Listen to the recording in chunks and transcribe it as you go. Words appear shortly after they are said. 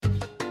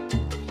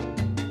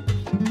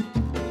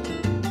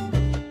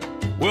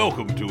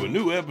welcome to a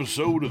new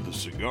episode of the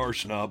Cigar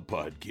Snob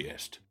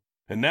Podcast.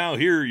 And now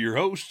here are your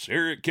hosts,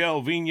 Eric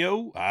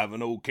Calvino,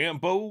 Ivan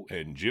Ocampo,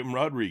 and Jim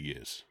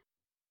Rodriguez.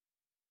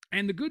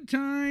 And the good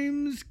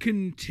times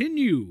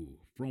continue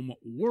from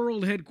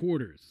world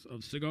headquarters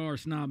of Cigar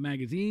Snob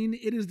Magazine.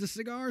 It is the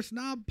Cigar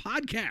Snob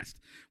Podcast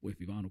with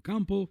Ivan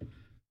Ocampo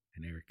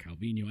and Eric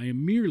Calvino. I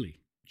am merely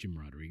Jim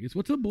Rodriguez.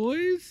 What's up,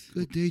 boys?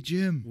 Good day,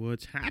 Jim.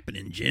 What's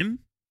happening, Jim?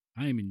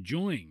 I am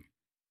enjoying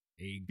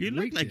a You great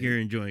look like day. you're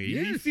enjoying it.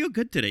 Yes. You feel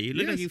good today. You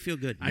look Yes. like you feel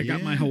good. I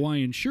got my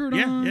Hawaiian shirt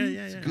on.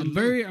 Yeah. I'm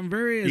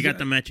very. You got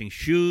the matching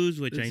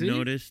shoes, which I See?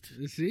 noticed.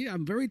 See,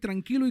 I'm very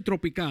tranquilo y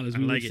tropical, as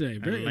we would say.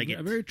 Very, I like a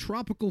it. very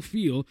tropical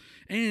feel,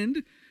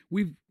 and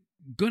we're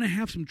gonna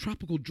have some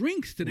tropical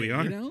drinks today. We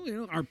are. You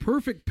know, our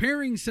perfect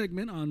pairing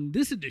segment on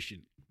this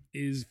edition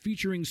is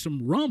featuring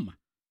some rum,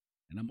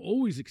 and I'm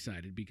always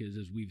excited because,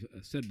 as we've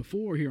said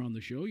before here on the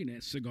show, you know,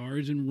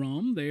 cigars and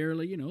rum, they're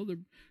like,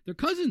 they're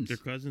cousins. They're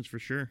cousins for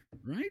sure.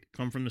 Right?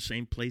 Come from the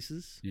same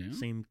places, Yeah.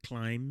 same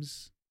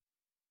climates.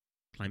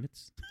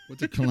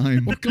 What's a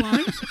climb? What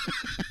climbs?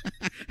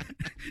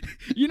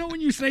 You know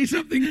when you say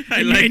something,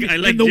 I like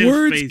the Jim's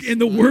words face.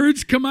 and the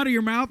words come out of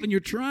your mouth, and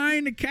you're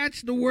trying to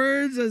catch the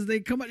words as they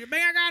come out. Man,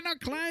 I got no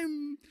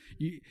climb.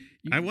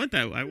 I went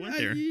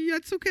there.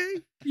 That's okay.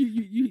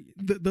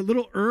 The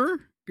little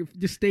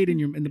just stayed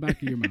in the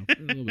back of your mouth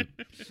a little bit.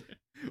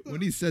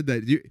 When he said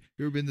that, you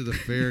ever been to the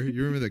fair?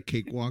 You remember the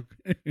cakewalk?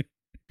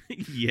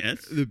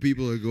 Yes. The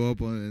people that go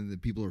up on and the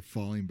people are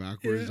falling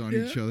backwards on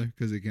each other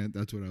because they can't.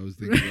 That's what I was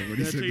thinking of when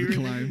he That's said what you the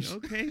were climbs.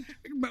 thinking?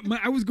 Okay.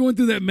 I was going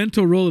through that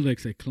mental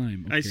Rolodex. I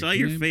climb. I saw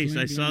your face.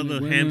 I saw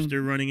the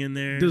hamster running in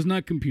there. Does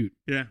not compute.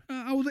 Yeah.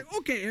 I was like,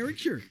 okay, Eric,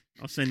 sure.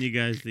 I'll send you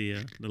guys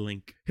the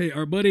link. Hey,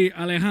 our buddy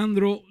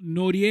Alejandro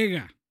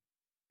Noriega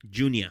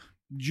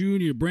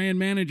Jr., brand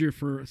manager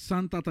for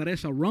Santa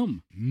Teresa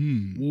Rum,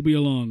 will be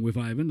along with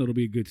Ivan. That'll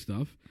be good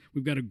stuff.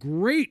 We've got a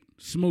great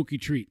smoky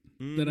treat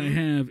that I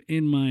have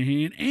in my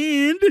hand,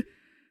 and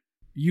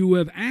you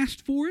have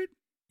asked for it.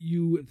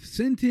 You have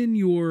sent in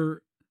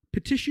your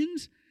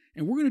petitions,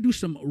 and we're going to do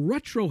some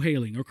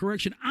retrohaling, or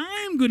correction,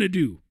 I'm going to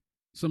do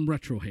some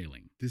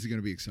retrohaling. This is going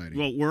to be exciting.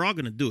 Well, we're all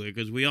going to do it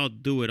because we all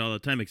do it all the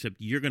time, except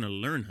you're going to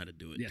learn how to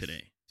do it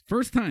today.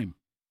 First time.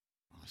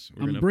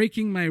 Awesome. I'm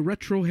breaking my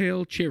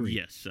retrohale cherry.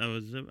 Yes, I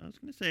was going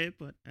to say it,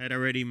 but I'd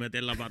already met the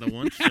lavada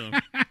once, so...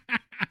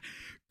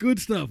 Good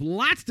stuff.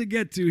 Lots to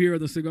get to here on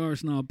the Cigar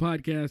Snob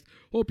Podcast.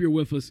 Hope you're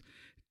with us.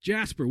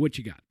 Jasper, what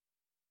you got?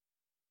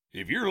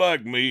 If you're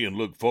like me and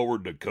look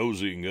forward to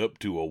cozying up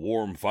to a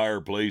warm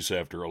fireplace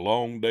after a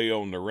long day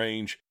on the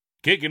range,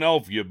 kicking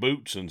off your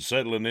boots and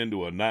settling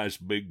into a nice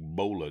big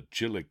bowl of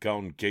chili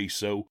con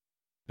queso,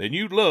 then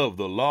you'd love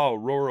the La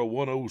Aurora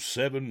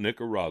 107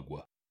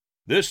 Nicaragua.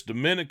 This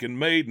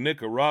Dominican-made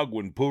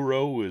Nicaraguan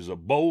puro is a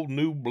bold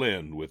new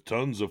blend with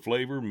tons of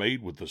flavor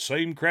made with the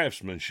same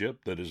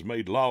craftsmanship that has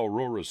made La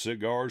Aurora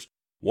cigars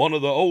one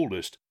of the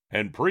oldest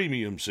and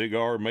premium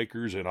cigar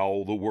makers in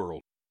all the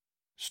world.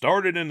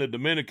 Started in the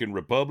Dominican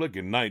Republic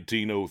in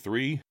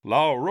 1903,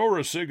 La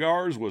Aurora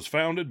Cigars was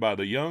founded by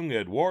the young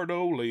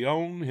Eduardo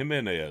Leon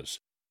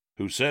Jimenez,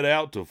 who set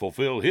out to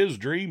fulfill his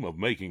dream of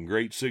making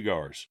great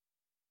cigars.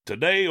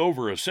 Today,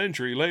 over a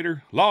century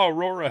later, La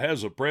Aurora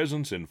has a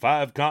presence in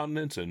 5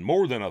 continents and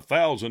more than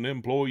 1,000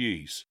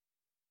 employees.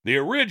 The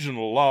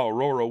original La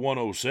Aurora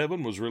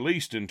 107 was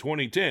released in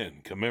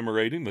 2010,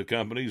 commemorating the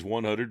company's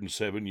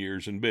 107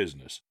 years in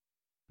business.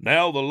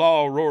 Now the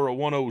La Aurora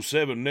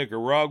 107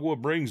 Nicaragua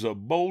brings a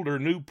bolder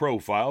new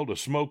profile to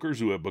smokers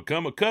who have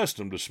become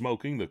accustomed to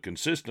smoking the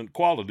consistent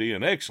quality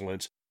and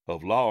excellence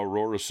of La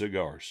Aurora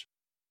cigars.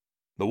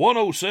 The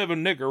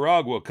 107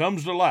 Nicaragua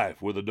comes to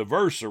life with a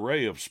diverse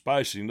array of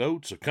spicy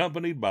notes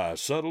accompanied by a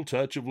subtle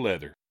touch of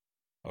leather.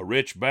 A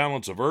rich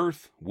balance of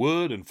earth,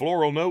 wood, and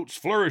floral notes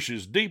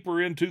flourishes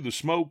deeper into the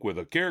smoke with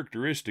a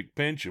characteristic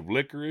pinch of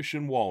licorice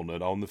and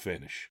walnut on the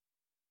finish.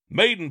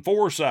 Made in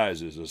 4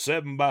 sizes, a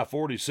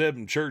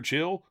 7x47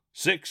 Churchill,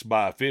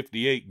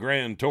 6x58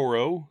 Grand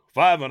Toro,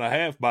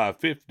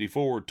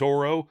 5.5x54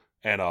 Toro,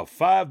 and a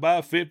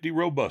 5x50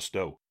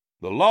 Robusto,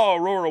 the La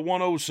Aurora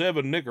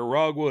 107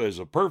 Nicaragua is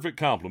a perfect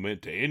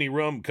complement to any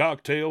rum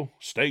cocktail,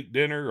 steak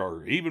dinner,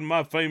 or even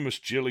my famous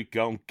chili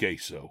con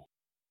queso.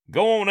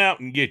 Go on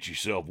out and get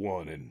yourself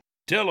one and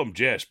tell 'em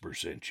Jasper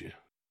sent you.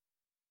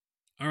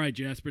 All right,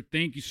 Jasper.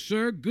 Thank you,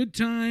 sir. Good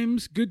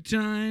times.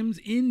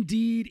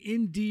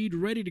 Indeed.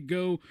 Ready to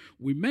go.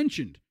 We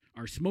mentioned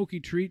our smoky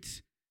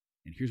treats,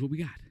 and here's what we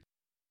got.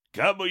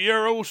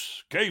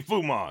 Caballeros que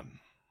fuman.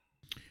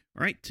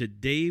 All right,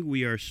 today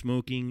we are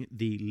smoking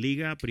the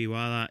Liga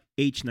Privada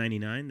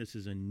H99. This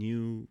is a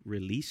new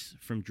release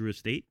from Drew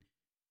Estate.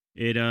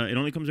 It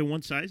only comes in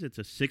 1 size. It's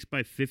a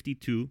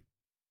 6x52.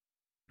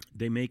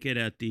 They make it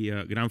at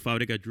the Gran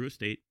Fábrica Drew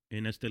Estate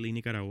in Esteli,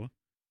 Nicaragua.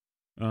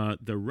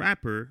 The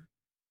wrapper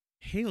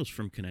hails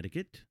from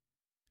Connecticut,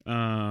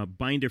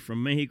 binder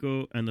from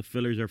Mexico, and the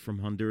fillers are from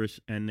Honduras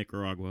and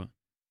Nicaragua.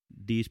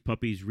 These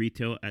puppies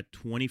retail at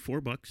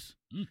 $24.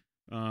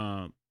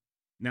 Now,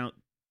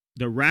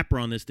 the wrapper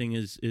on this thing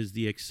is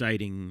the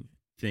exciting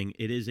thing.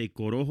 It is a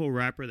Corojo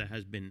wrapper that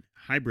has been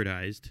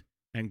hybridized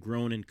and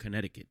grown in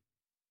Connecticut.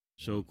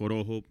 So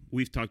Corojo,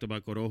 we've talked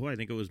about Corojo. I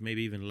think it was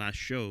maybe even last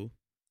show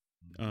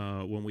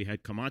when we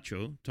had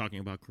Camacho talking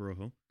about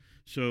Corojo.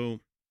 So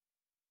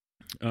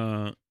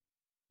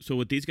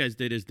what these guys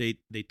did is they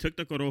took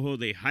the Corojo,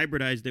 they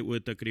hybridized it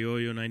with the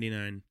Criollo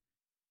 99,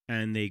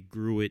 and they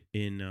grew it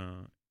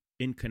in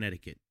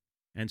Connecticut.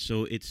 And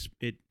so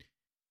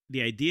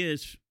the idea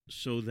is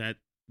so that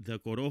the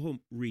Corojo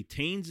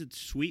retains its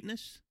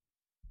sweetness,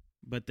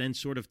 but then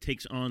sort of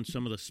takes on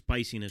some of the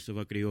spiciness of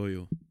a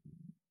Criollo.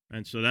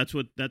 And so that's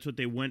what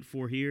they went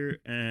for here.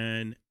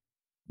 And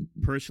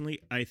personally,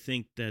 I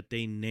think that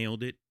they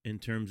nailed it in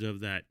terms of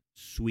that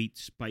sweet,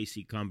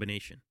 spicy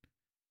combination.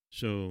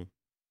 So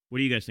what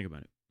do you guys think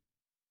about it?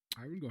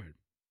 Ivan, go ahead.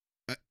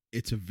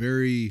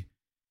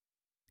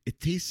 It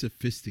tastes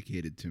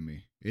sophisticated to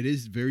me. It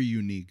is very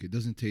unique. It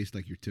doesn't taste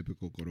like your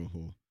typical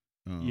Corojo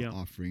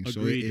offering. Agreed,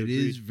 So it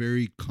is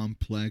very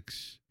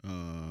complex,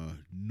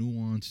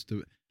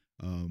 nuanced.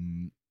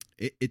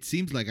 It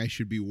seems like I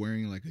should be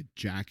wearing like a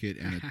jacket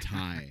and a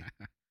tie,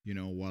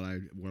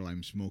 while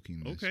I'm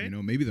smoking this. Okay.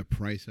 Maybe the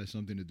price has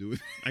something to do with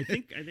it. I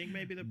think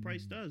maybe the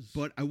price does.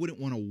 But I wouldn't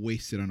want to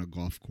waste it on a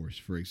golf course,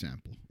 for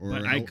example.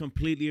 But I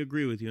completely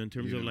agree with you in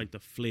terms of like the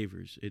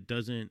flavors. It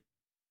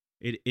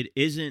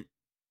isn't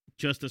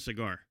just a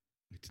cigar.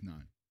 It's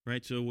not.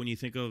 Right? So when you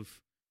think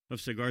of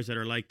cigars that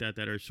are like that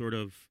are sort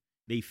of,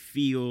 they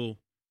feel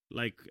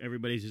like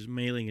everybody's just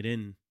mailing it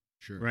in.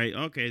 Sure. Right?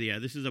 Okay, yeah,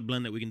 this is a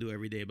blend that we can do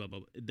every day, blah, blah,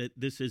 blah.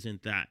 This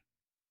isn't that.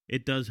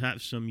 It does have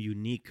some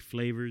unique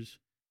flavors,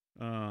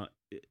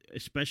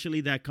 especially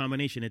that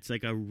combination. It's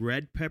like a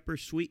red pepper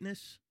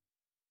sweetness,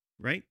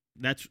 right?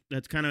 That's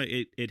kind of,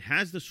 it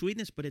has the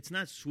sweetness, but it's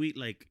not sweet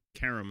like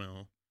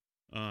caramel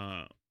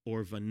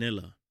or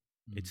vanilla.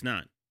 Mm. It's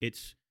not.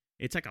 It's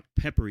like a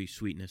peppery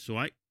sweetness. So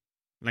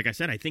like I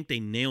said, I think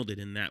they nailed it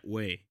in that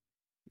way.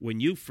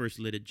 When you first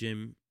lit it,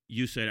 Jim,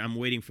 you said, I'm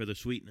waiting for the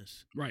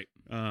sweetness. Right.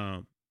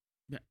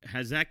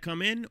 Has that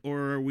come in,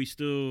 or are we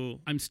still?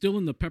 I'm still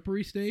in the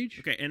peppery stage.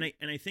 Okay, and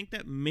I think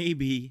that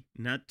maybe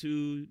not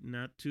to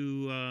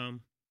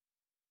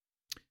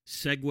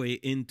segue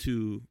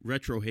into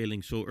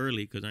retrohaling so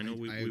early, because I know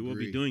we will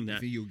be doing that. I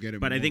think you'll get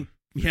it but more, I think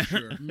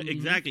sure.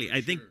 Exactly.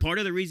 I think part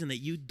of the reason that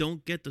you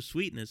don't get the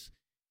sweetness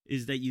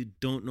is that you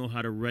don't know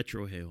how to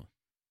retrohale.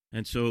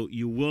 And so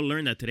you will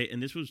learn that today.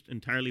 And this was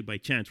entirely by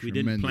chance. We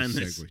didn't plan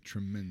this. Segue.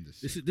 Tremendous.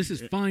 This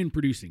is fine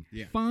producing.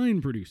 Yeah.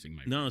 Fine producing,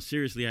 my friend. No,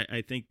 seriously,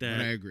 I think that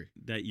But I agree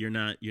that you're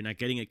not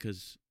getting it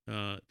because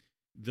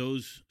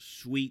those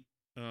sweet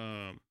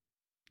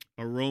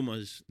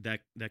aromas that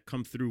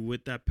come through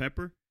with that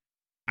pepper,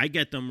 I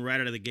get them right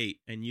out of the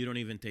gate, and you don't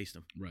even taste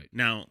them. Right.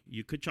 Now,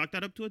 you could chalk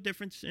that up to a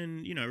difference,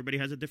 and everybody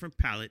has a different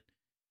palate.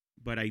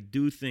 But I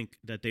do think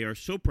that they are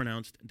so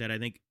pronounced that I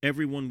think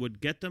everyone would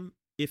get them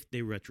if they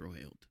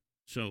retrohaled.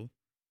 So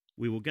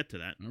we will get to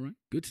that. All right.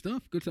 Good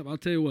stuff. Good stuff. I'll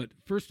tell you what.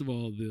 First of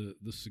all, the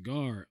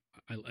cigar,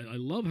 I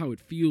love how it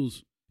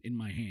feels in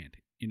my hand.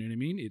 You know what I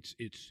mean? It's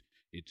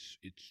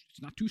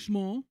not too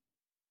small.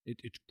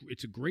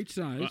 It's a great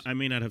size. I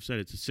may not have said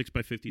it's a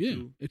 6x52.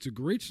 Yeah, it's a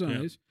great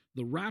size.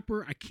 Yeah. The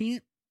wrapper, I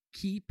can't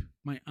keep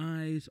my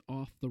eyes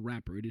off the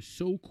wrapper. It is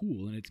so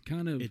cool, and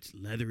it's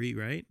leathery,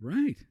 right?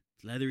 Right.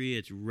 It's leathery.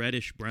 It's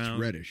reddish brown.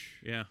 It's reddish.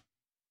 Yeah.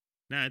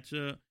 Nah,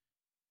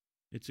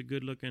 it's a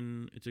good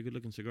looking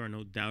cigar,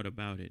 no doubt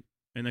about it.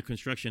 And the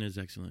construction is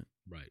excellent.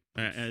 Right.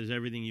 As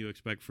everything you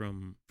expect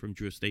from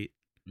Drew Estate.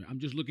 I'm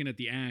just looking at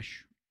the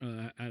ash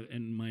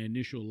and my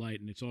initial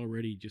light, and it's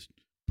already just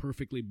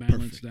perfectly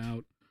balanced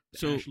out.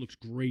 The ash looks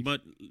great.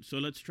 But so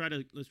let's try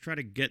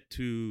to get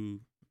to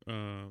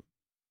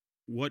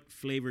what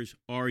flavors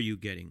are you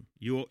getting?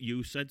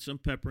 You said some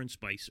pepper and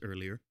spice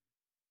earlier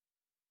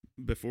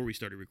before we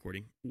started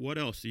recording. What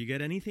else? Do you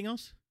get anything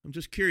else? I'm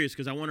just curious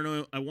because I want to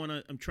know.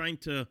 I'm trying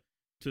to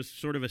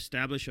sort of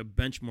establish a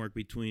benchmark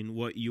between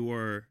what you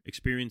are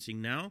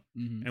experiencing now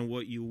and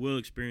what you will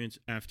experience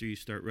after you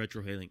start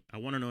retrohaling. I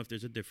want to know if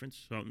there's a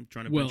difference. So I'm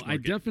trying to. Well, I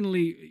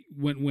definitely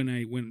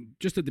when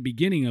just at the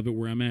beginning of it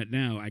where I'm at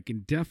now, I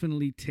can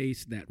definitely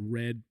taste that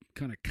red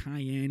kind of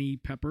cayenne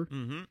pepper.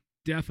 Mm-hmm.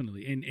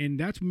 Definitely, and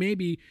that's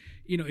maybe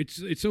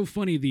it's so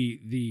funny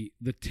the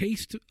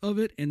taste of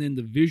it and then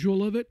the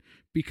visual of it,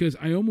 because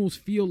I almost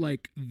feel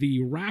like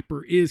the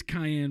wrapper is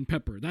cayenne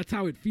pepper. That's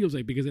how it feels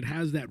like, because it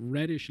has that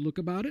reddish look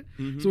about it.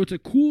 Mm-hmm. So it's a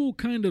cool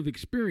kind of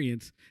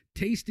experience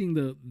tasting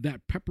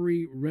that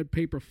peppery red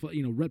pepper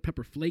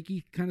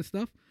flaky kind of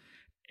stuff,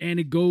 and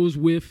it goes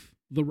with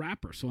the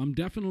wrapper. So I'm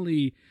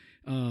definitely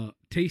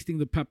tasting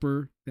the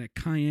pepper, that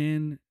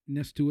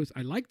cayenne-ness to us.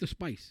 I like the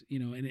spice,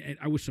 and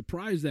I was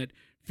surprised that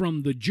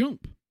from the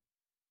jump,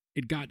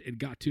 it got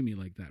to me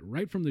like that.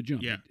 Right from the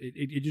jump. Yeah.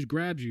 It just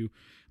grabs you.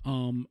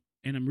 And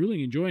I'm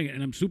really enjoying it,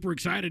 and I'm super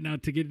excited now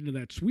to get into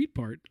that sweet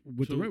part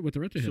with the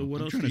retrohale. So what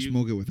I'm else trying to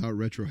smoke it without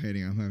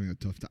retrohating. I'm having a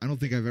tough time. I don't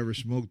think I've ever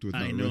smoked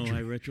without I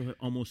retrohale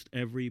almost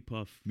every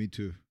puff. Me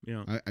too.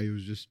 Yeah. I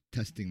was just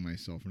testing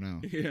myself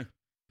now. Yeah.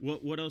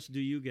 What else do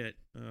you get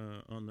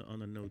on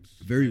the notes?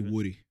 Very Ivan?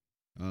 woody.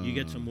 You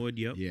get some wood.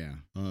 Yep. Yeah,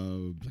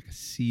 like a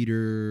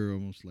cedar,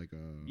 almost like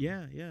a.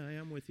 Yeah, I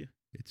am with you.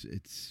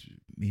 It's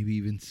maybe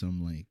even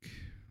some like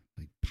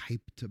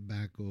pipe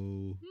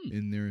tobacco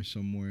in there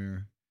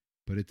somewhere.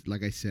 But it's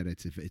like I said,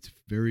 it's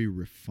very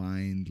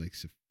refined, like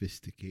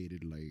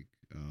sophisticated, like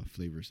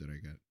flavors that I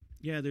got.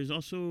 Yeah, there's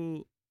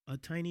also a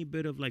tiny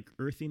bit of like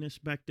earthiness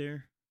back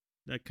there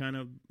that kind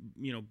of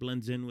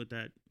blends in with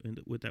that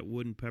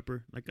wood and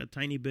pepper, like a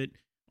tiny bit.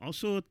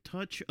 Also a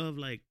touch of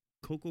like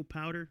cocoa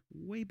powder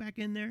way back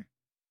in there,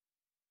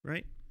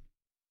 right?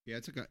 Yeah,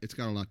 it's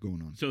got a lot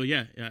going on. So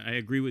yeah, I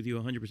agree with you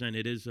 100%.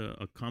 It is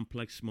a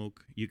complex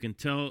smoke. You can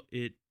tell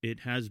it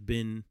has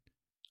been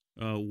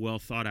well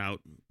thought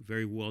out,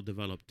 very well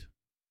developed.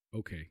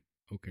 Okay.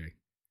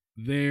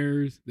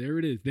 There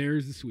it is.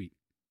 There's the sweet.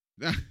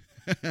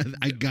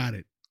 I got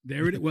it.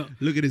 There it is. Well,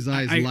 look at his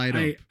eyes light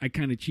up. I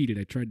kind of cheated.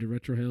 I tried to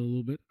retrohale a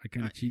little bit. I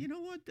kind of cheated. You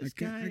know what? This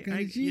guy,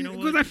 because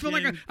I felt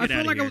like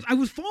I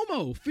was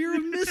FOMO, fear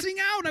of missing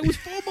out. I was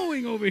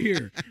FOMOing over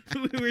here.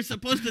 We were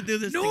supposed to do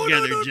this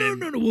together, Jim.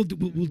 No. We'll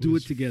do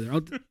it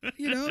together.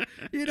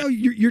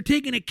 You're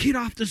taking a kid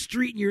off the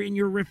street and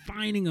you're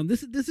refining them.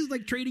 This is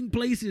like trading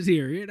places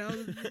here.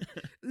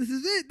 This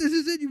is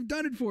it. You've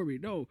done it for me.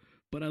 No,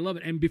 but I love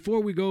it. And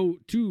before we go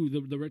to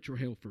the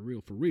retrohale for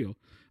real,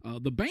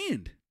 the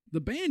band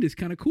is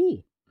kind of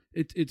cool.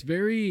 It's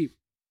very.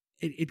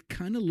 It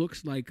kind of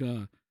looks like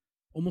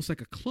almost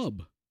like a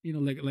club,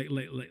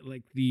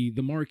 like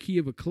the marquee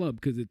of a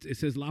club, because it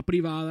says La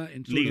Privada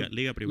and Liga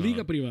Privada.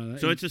 Liga Privada.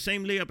 So it's the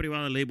same Liga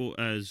Privada label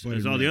as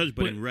all the others,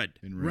 but in red.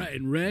 In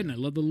red, and I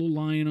love the little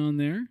lion on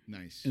there.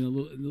 Nice.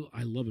 And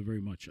I love it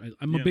very much.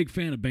 I'm a big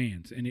fan of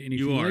bands, and if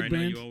you are, like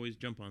bands, you always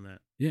jump on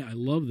that. Yeah, I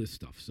love this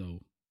stuff. So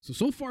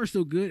far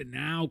so good. And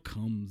now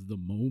comes the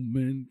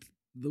moment,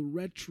 the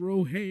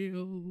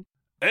retrohale.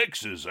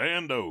 X's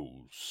and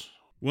O's.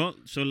 Well,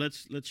 so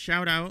let's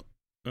shout out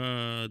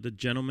the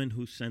gentleman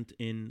who sent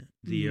in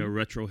the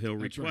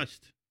retrohale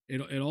request.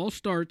 Right. It all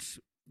starts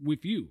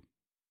with you,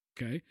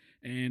 okay?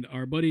 And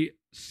our buddy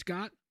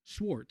Scott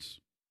Swartz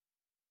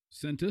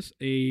sent us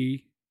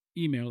a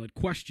email at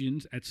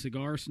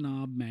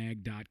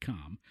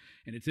questions@cigarsnobmag.com,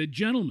 and it said,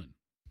 "Gentlemen,"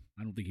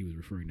 I don't think he was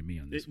referring to me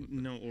on this one.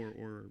 No,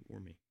 or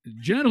me.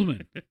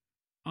 "Gentlemen,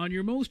 on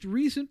your most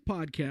recent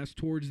podcast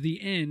towards the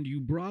end,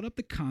 you brought up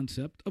the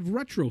concept of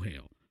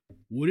retrohale.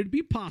 Would it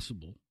be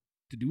possible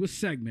to do a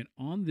segment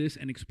on this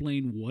and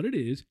explain what it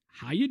is,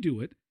 how you do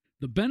it,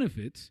 the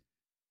benefits,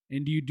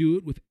 and do you do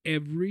it with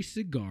every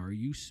cigar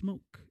you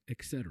smoke,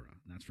 etc.?"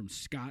 That's from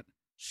Scott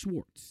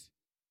Swartz.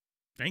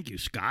 Thank you,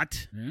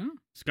 Scott. Yeah?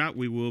 Scott,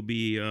 we will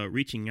be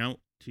reaching out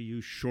to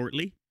you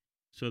shortly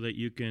so that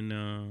you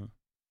can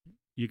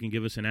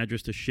give us an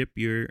address to ship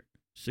your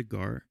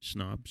Cigar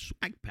Snob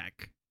swag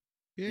pack.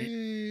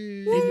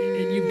 Yay!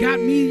 And you've got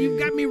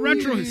me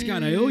retro,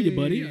 Scott. I owe you,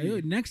 buddy. I owe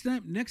you. Next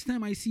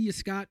time I see you,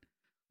 Scott,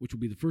 which will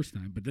be the first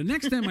time, but the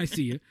next time I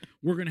see you,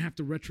 we're gonna have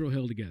to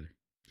retrohale together.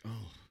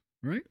 Oh,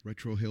 right?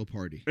 Retrohale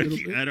party.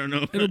 I don't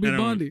know. It'll be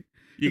Bondi.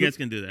 You guys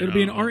can do that. It'll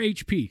be an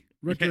RHP,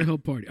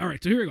 retrohale party. All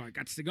right, so here we go. I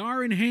got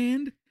cigar in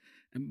hand.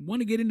 I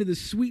want to get into the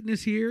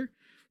sweetness here.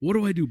 What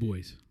do I do,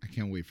 boys? I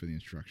can't wait for the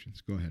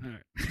instructions. Go ahead. All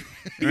right.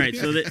 All right.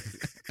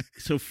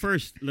 So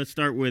first, let's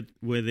start with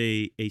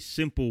a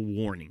simple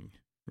warning,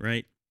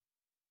 right?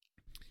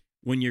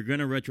 When you're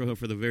gonna retrohale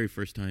for the very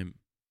first time,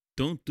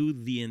 don't do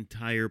the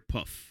entire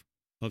puff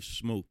of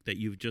smoke that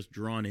you've just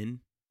drawn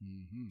in.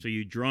 Mm-hmm. So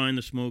you draw in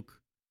the smoke.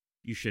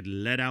 You should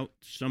let out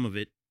some of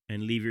it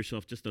and leave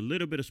yourself just a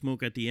little bit of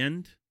smoke at the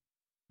end,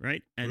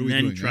 right? And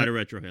then try to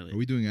retrohale it. Are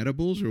we doing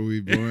edibles or are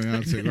we blowing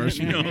out cigar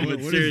smoke? No,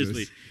 but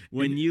seriously,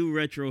 when you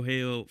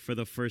retrohale for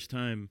the first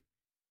time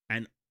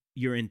and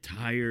your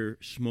entire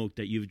smoke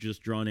that you've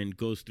just drawn in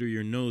goes through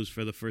your nose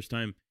for the first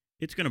time,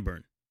 it's going to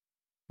burn,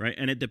 right?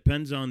 And it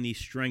depends on the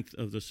strength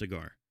of the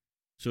cigar.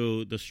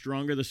 So the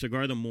stronger the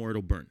cigar, the more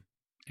it'll burn.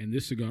 And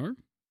this cigar?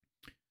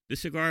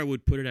 This cigar, I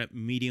would put it at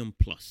medium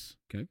plus.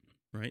 Okay.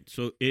 Right?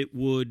 So it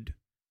would...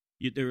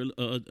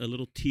 a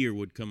little tear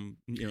would come,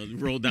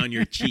 roll down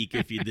your cheek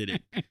if you did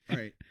it. All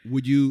right.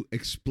 Would you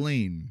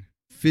explain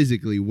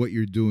physically what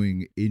you're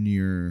doing in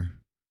your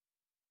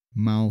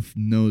mouth,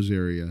 nose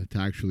area to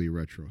actually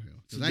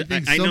retrohale? So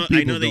I know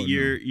that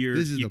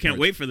you can't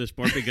wait for this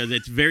part because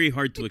it's very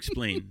hard to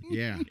explain.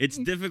 Yeah. It's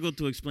difficult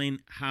to explain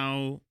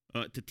how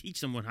to teach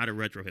someone how to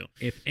retrohale.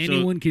 If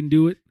anyone can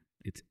do it,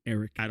 it's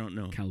Eric. I don't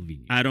know.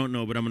 Calvino. I don't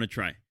know, but I'm going to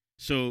try.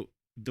 So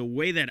the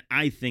way that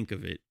I think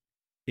of it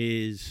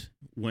is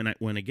when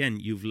again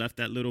you've left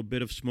that little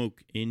bit of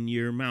smoke in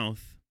your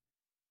mouth,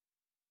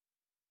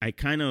 I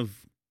kind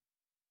of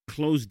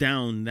close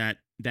down that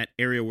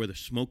area where the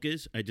smoke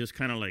is. I just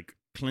kind of like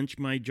clench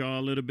my jaw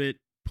a little bit,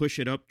 push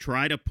it up,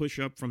 try to push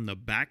up from the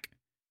back,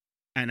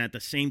 and at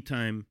the same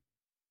time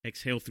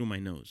exhale through my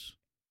nose.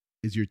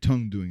 Is your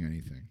tongue doing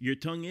anything? Your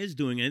tongue is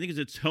doing anything because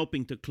it's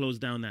helping to close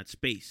down that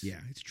space. Yeah,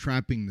 it's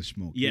trapping the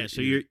smoke. Yeah,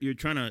 so you're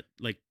trying to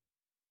like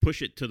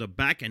push it to the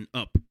back and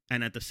up,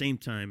 and at the same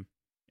time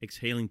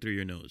exhaling through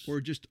your nose.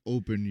 Or just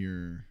open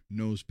your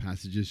nose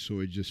passages so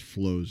it just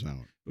flows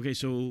out. Okay,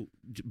 so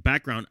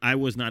background, I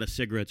was not a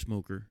cigarette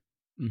smoker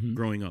Mhm.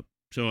 growing up.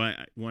 So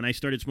when I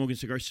started smoking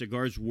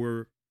cigars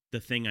were the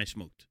thing I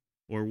smoked.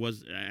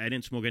 I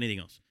didn't smoke anything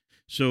else.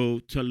 So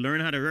to learn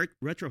how to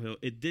retrohale,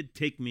 it did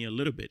take me a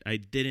little bit. I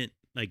didn't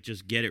like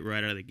just get it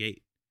right out of the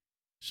gate.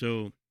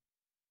 So,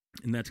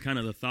 and that's kind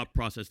of the thought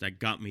process that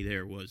got me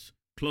there was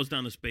close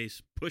down the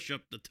space, push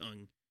up the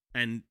tongue,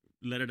 and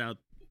let it out,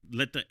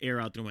 let the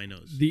air out through my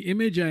nose. The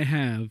image I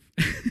have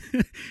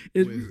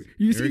is With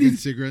you see arrogant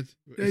these. cigarettes?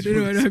 I don't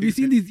know, have you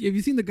seen these? Have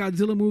you seen the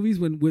Godzilla movies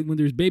when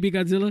there's baby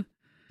Godzilla,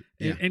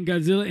 Yeah. and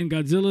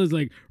Godzilla is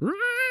like, "Rrrr,"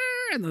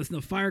 and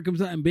the fire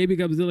comes out, and baby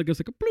Godzilla goes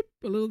like a bloop,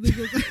 a little thing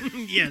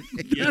goes. yes,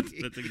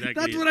 that's exactly.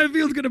 That's it. what I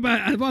feel is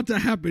about to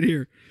happen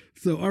here.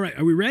 So, all right,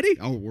 are we ready?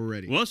 Oh, we're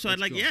ready. Well, so I'd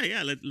Let's like,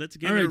 go. let's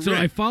get All it right, so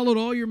right. I followed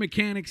all your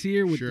mechanics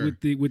here with Sure.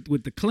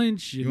 with the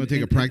clinch. You want to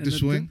take a practice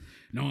swing?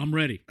 No, I'm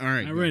ready. All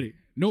right, I'm go. ready.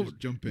 No, Just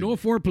jump in. no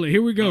foreplay.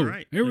 Here we go. All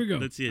right. Here we go.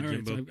 Let's see it, All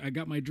right, Jimbo. so I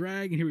got my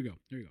drag, and here we go.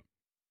 Here we go.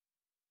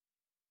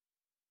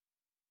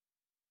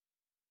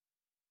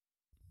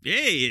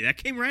 Hey, that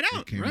came right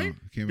out. It came right? out.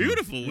 It came out.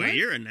 Beautiful way. Right?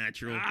 You're a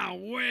natural. Ah,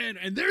 win.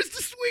 And there's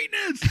the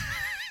sweetness.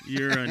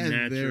 You're a There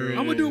natural. it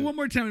I'm going to do it one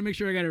more time to make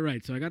sure I got it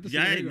right. So I got the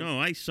Yeah, here we go. no,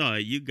 I saw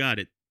it. You got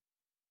it.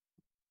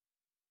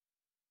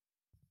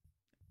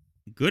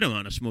 Good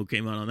amount of smoke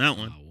came out on that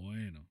one. Ah,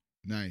 bueno.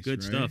 Nice. Good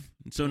right? stuff.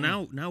 So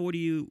now what do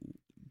you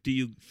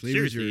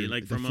Flavors seriously are,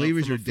 like the from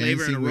flavors a are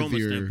flavor and dancing aroma with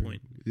your.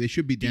 standpoint? They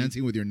should be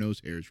dancing with your nose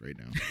hairs right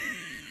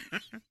now.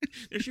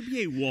 There should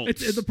be a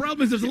waltz. The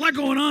problem is there's a lot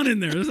going on in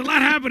there. There's a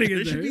lot happening in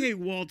there there. should be a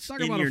waltz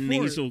Talk in about a your fort.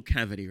 nasal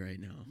cavity right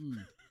now.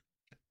 Mm.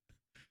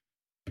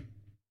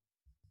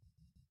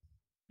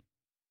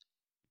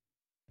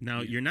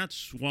 Now you're not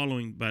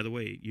swallowing. By the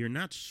way, you're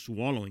not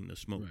swallowing the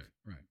smoke. Right,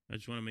 right. I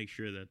just want to make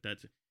sure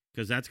that's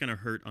because that's gonna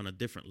hurt on a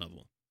different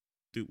level.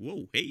 Dude,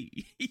 whoa, hey,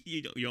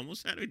 you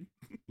almost had it.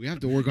 We have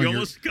to work on You your.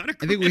 almost got it.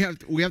 I think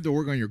we have to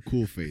work on your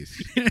cool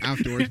face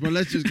afterwards. But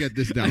let's just get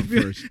this I down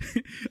feel, first.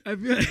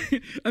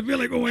 I feel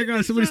like, oh my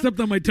God, somebody stepped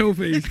on my toe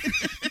face.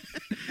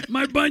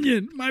 my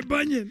bunion.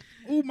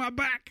 Oh, my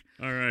back.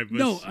 All right. But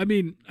No, I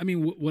mean,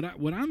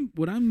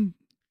 what I'm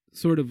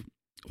sort of,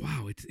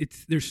 wow,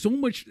 it's there's so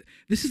much.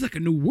 This is like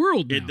a new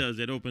world now. it does.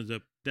 It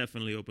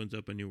definitely opens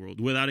up a new world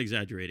without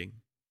exaggerating.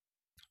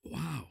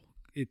 Wow,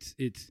 it's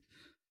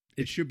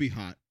It should be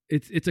hot.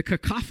 it's a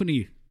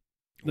cacophony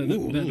that's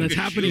Ooh,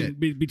 happening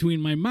shit. between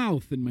my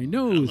mouth and my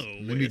nose. Hello,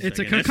 Let wait me- It's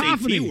a second.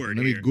 cacophony. SAT word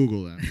Let me here.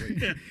 Google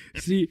that.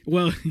 Wait. See,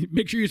 well,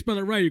 make sure you spell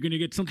it right. You're going to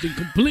get something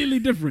completely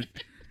different.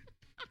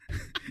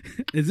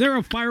 Is there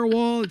a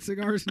firewall at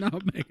Cigar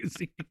Snob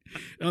Magazine?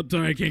 I'm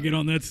sorry, I can't get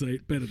on that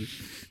site. Better than.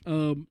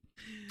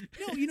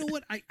 No, you know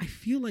what? I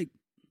feel like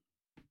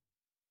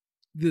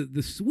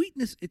the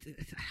sweetness. It's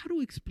how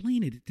to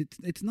explain it.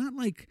 It's not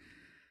like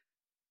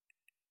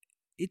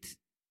it's.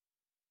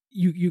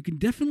 You can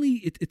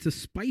definitely it's a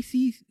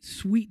spicy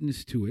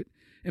sweetness to it.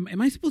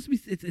 Am I supposed to be?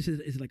 Is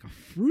it like a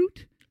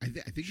fruit? I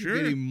think Sure.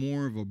 you're getting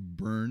more of a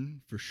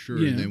burn for sure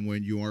Yeah. than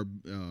when you are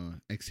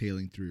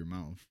exhaling through your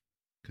mouth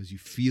because you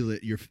feel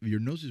it. Your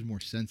nose is more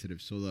sensitive,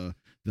 so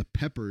the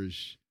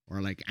peppers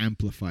are like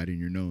amplified in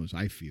your nose.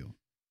 I feel.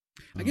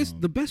 I guess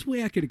the best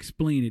way I could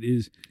explain it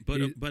is,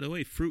 But by the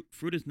way, fruit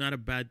is not a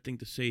bad thing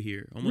to say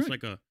here. Almost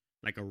Right.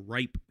 like a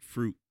ripe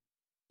fruit,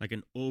 like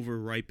an over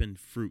ripened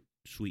fruit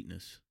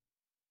sweetness.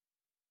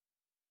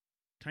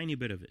 Tiny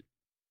bit of it.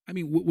 I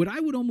mean, what I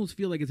would almost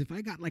feel like is if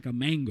I got like a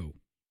mango,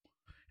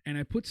 and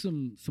I put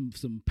some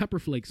pepper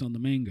flakes on the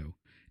mango,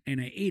 and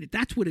I ate it.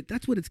 That's what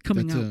it's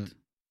coming That's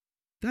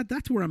out.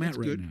 That's where I'm at that's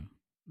right good. now.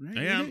 Right?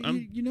 Yeah,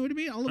 you know what I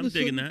mean. I'm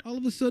digging that. All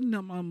of a sudden,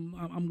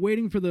 I'm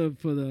waiting for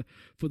the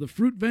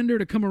fruit vendor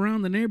to come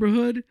around the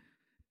neighborhood,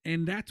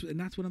 and that's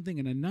what I'm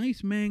thinking. A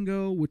nice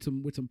mango with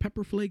some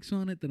pepper flakes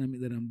on it that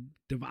I'm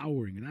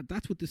devouring. And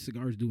that's what this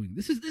cigar is doing.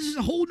 This is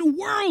a whole new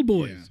world,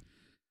 boys. Yeah.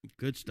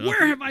 Good stuff.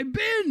 Where have I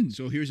been?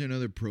 So here's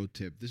another pro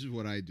tip. This is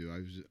what I do. I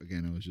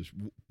was just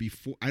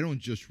before. I don't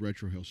just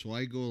retrohale. So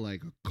I go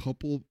like a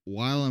couple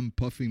while I'm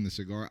puffing the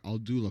cigar. I'll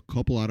do a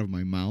couple out of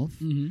my mouth,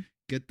 Mm-hmm.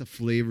 get the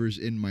flavors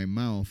in my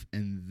mouth,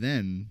 and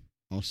then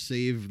I'll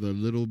save the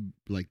little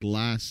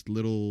last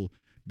little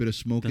bit of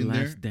smoke the in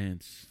there last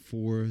dance.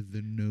 for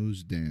the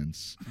nose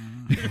dance.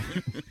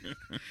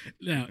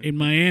 Now in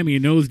Miami, a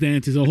nose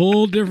dance is a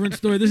whole different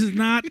story. This is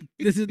not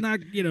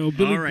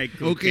Billy. All right.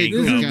 Okay,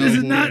 This cool. is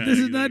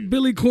Cowboy. not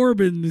Billy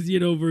Corbin's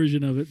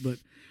version of it, but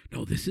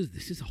no, this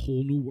is a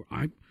whole new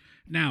world.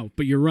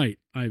 But you're right,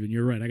 Ivan.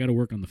 You're right. I got to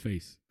work on the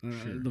face. Sure.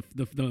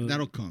 The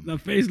That'll come. the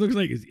face looks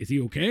like is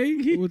he okay?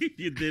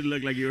 You did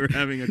look like you were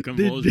having a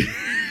convulsion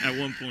at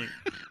one point.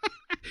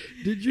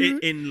 Did you?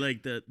 In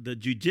like the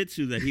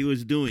jujitsu that he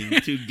was doing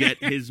to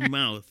get his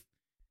mouth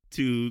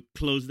to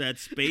close that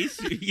space.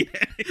 Yeah,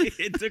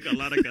 it took a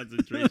lot of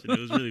concentration. It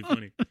was really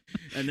funny.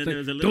 And then there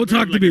was a little Don't bit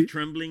talk of to like a me.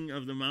 trembling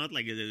of the mouth,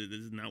 like this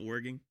is not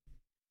working.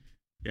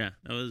 Yeah,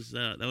 that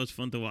was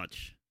fun to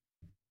watch.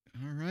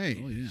 All right.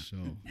 Oh, yeah.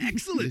 So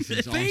Excellent. this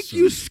is Thank awesome.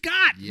 you,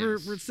 Scott,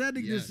 Yes. for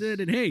sending this Yes. in.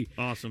 And hey,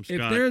 Awesome, if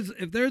Scott.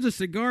 there's a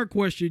cigar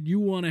question you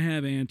want to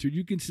have answered,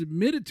 you can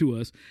submit it to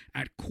us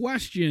at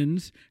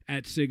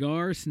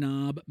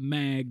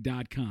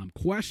questions@cigarsnobmag.com.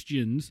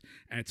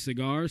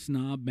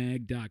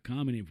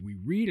 Questions@cigarsnobmag.com. And if we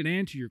read and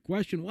answer your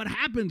question, what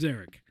happens,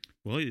 Eric?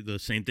 Well, the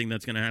same thing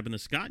that's going to happen to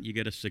Scott. You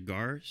get a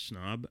Cigar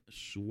Snob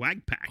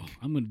swag pack. Oh,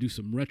 I'm going to do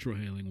some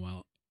retrohaling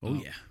while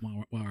Yeah.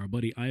 while our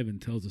buddy Ivan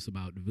tells us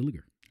about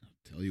Villiger.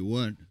 Tell you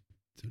what,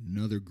 it's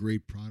another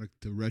great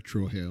product to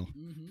retrohale.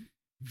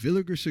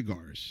 Villiger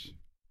Cigars,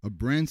 a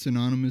brand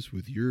synonymous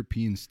with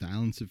European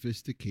style and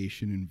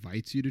sophistication,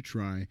 invites you to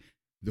try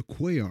the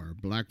Cuellar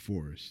Black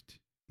Forest,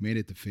 made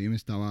at the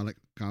famous Tabacalera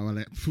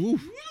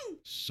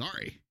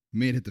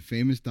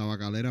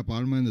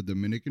Palma in the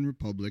Dominican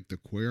Republic. The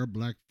Cuellar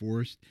Black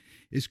Forest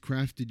is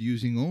crafted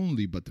using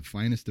only but the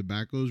finest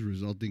tobaccos,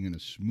 resulting in a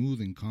smooth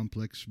and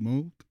complex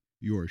smoke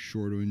you are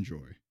sure to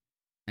enjoy.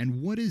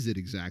 And what is it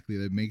exactly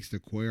that makes the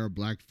Cuellar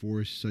Black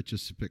Forest such a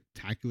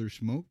spectacular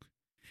smoke?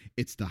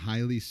 It's the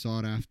highly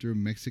sought-after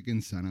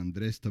Mexican San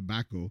Andres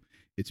tobacco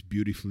it's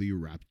beautifully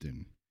wrapped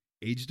in.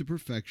 Aged to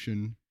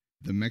perfection,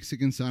 the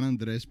Mexican San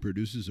Andres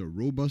produces a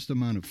robust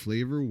amount of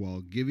flavor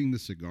while giving the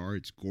cigar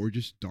its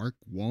gorgeous dark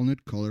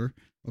walnut color,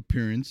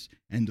 appearance,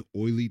 and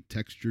oily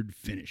textured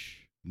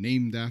finish.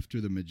 Named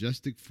after the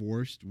majestic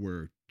forest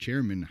where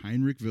Chairman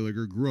Heinrich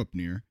Villiger grew up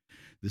near,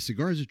 the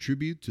cigar is a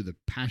tribute to the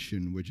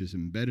passion which is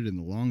embedded in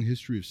the long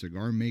history of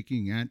cigar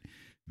making at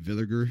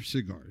Villiger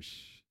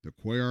Cigars. The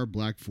Cuellar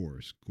Black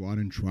Forest. Go out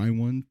and try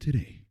one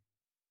today.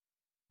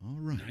 All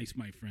right. Nice,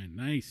 my friend.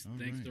 Nice. All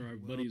Thanks right. to our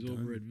Well buddies done.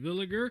 over at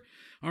Villiger.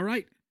 All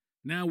right.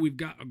 Now we've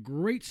got a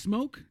great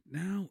smoke.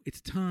 Now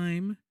it's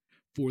time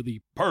for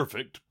the.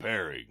 Perfect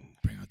pairing.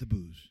 Bring out the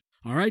booze.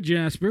 All right,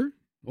 Jasper.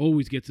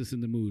 Always gets us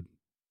in the mood.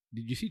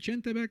 Did you see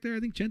Chente back there? I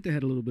think Chente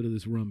had a little bit of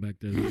this rum back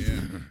there.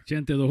 Yeah.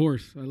 Chente the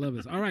horse. I love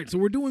this. All right, so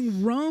we're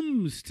doing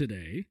rums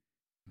today.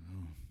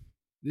 Oh.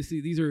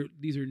 These are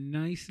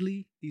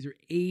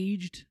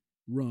aged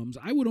rums.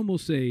 I would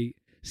almost say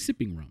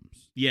sipping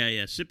rums.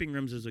 Yeah. Sipping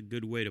rums is a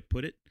good way to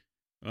put it.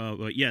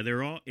 But yeah,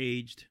 they're all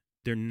aged.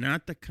 They're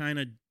not the kind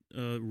of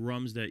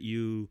rums that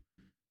you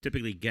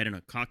typically get in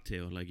a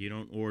cocktail. Like you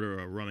don't order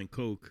a rum and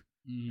coke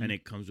and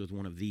it comes with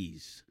one of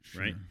these,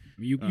 right?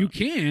 I mean, you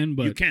can,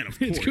 but you can,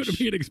 of it's going to course.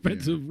 be an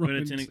expensive rum. But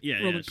it's and-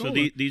 yeah. rum and So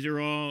cola. these are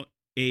all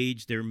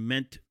aged. They're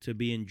meant to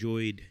be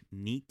enjoyed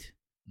neat,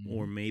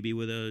 or maybe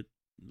with a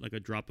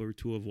drop or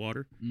two of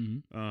water.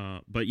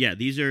 Mhm. But yeah,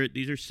 these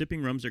are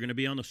sipping rums. They're going to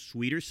be on the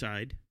sweeter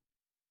side,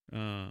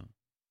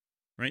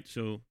 right?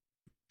 So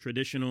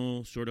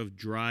traditional sort of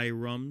dry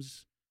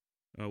rums,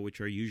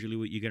 which are usually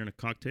what you get in a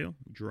cocktail,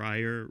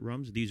 drier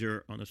rums. These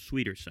are on the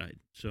sweeter side.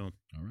 So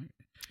All right.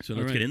 let's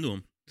right. get into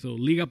them. So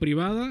Liga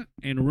Privada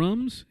and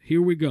rums.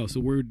 Here we go. So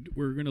we're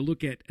going to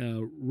look at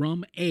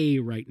rum A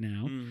right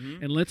now,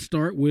 Mhm. and let's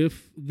start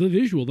with the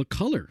visual, the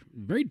color.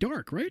 Very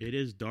dark, right? It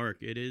is dark.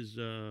 It is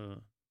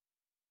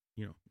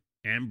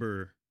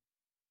amber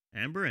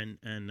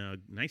and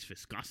nice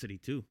viscosity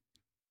too.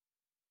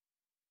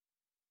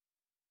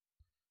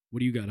 What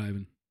do you got,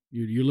 Ivan?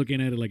 You're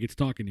looking at it like it's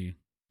talking to you.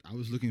 I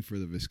was looking for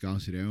the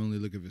viscosity. I only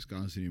look at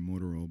viscosity in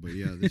motor oil, but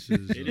yeah, this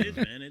is. It is,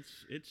 man.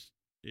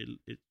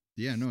 It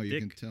Yeah, no, you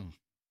can thick. tell.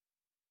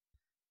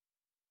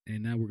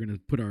 And now we're going to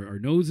put our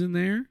nose in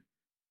there.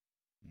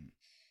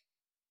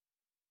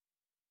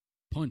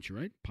 Punch,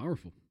 right?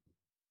 Powerful.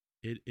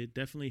 It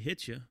definitely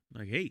hits you.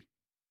 Like, hey,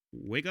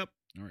 wake up.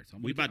 All right. So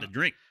We about to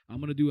drink. I'm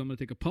going to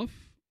take a puff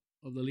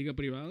of the Liga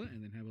Privada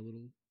and then have a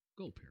little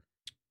gulp here.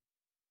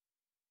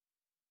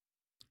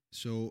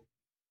 So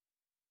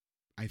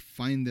I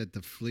find that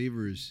the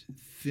flavor is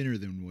thinner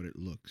than what it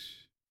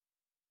looks.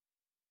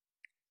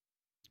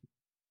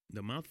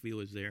 The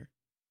mouthfeel is there.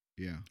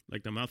 Yeah.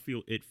 Like the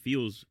mouthfeel, it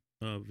feels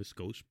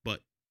viscose,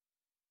 but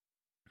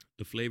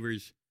the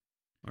flavors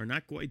are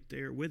not quite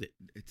there with it.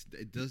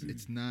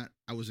 It's not.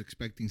 I was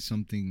expecting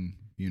something,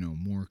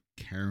 more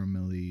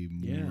caramelly,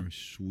 more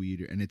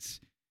sweeter, and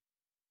it's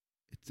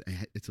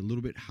a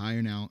little bit high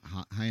in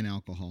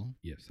alcohol.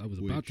 Yes, I was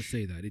about to Which-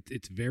 say that.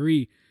 It's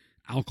very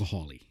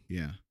alcohol-y.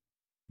 Yeah.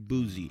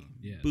 Boozy.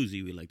 Yeah.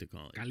 Boozy, we like to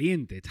call it.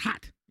 Caliente. It's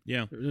hot.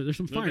 Yeah. There's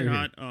some A little fire bit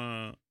here.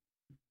 hot.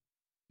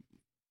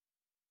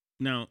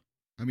 Now,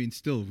 I mean,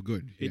 still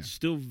good. Yeah. it's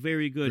still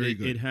very good. Very It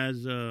good.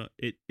 has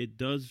it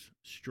does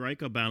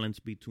strike a balance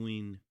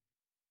between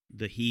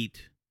the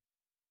heat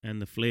and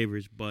the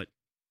flavors, but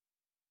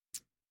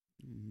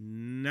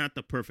not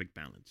the perfect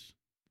balance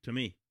to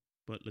me.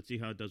 But let's see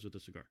how it does with the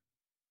cigar.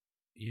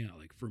 Yeah,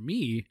 like for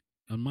me,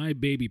 on my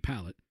baby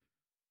palate,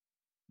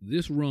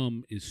 this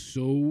rum is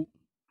so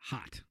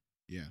hot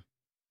Yeah.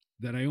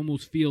 that I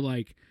almost feel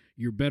like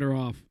you're better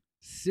off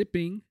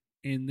sipping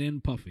and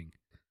then puffing,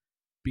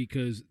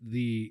 because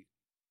the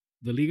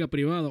Liga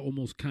Privada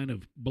almost kind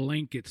of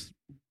blankets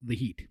the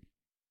heat.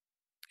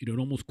 It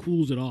almost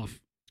cools it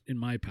off in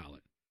my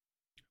palate.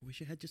 I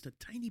wish it had just a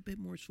tiny bit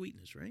more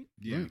sweetness, right?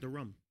 Yeah. The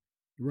rum.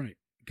 Right.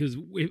 Because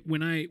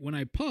when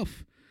I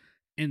puff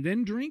and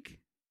then drink,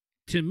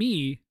 to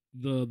me,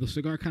 the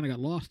cigar kind of got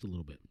lost a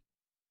little bit.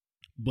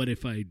 But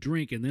if I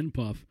drink and then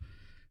puff,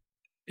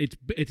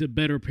 it's a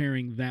better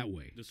pairing that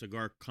way. The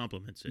cigar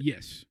complements it.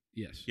 Yes.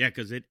 Yes. Yeah,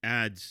 because it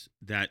adds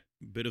that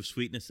bit of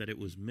sweetness that it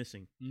was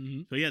missing.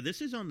 Mm-hmm. So yeah, this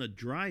is on the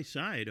dry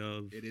side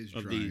of It is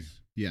of dry.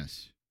 these.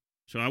 Yes.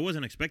 So I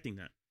wasn't expecting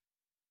that.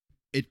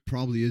 It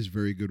probably is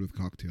very good with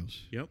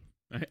cocktails. Yep.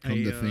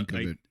 Come to think of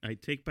it. I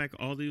take back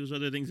all those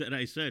other things that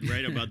I said,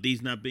 right, about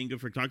these not being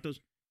good for cocktails.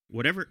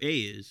 Whatever A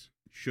is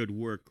should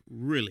work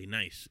really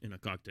nice in a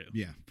cocktail.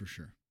 Yeah, for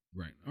sure.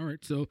 Right. All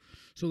right. So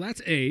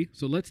that's A.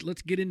 So let's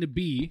get into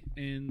B.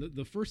 And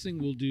the first thing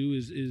we'll do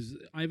is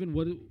Ivan,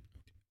 what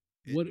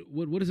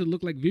does it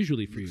look like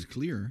visually for Looks you?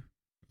 clear,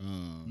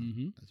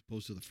 Mhm. as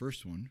opposed to the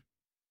first one.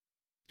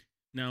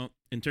 Now,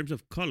 in terms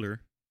of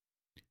color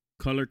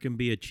can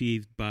be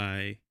achieved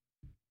by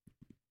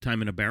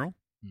time in a barrel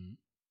Mhm.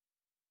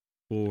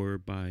 or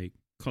by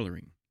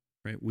coloring,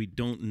 right? We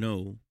don't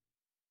know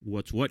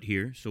what's what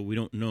here, so we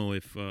don't know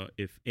if A,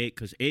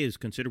 because A is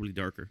considerably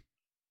darker,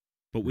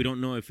 but we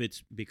don't know if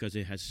it's because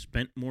it has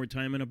spent more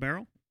time in a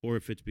barrel or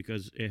if it's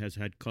because it has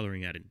had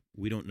coloring added.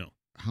 We don't know.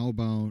 How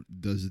about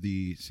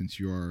since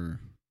you are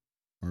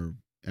our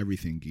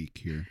everything geek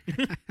here,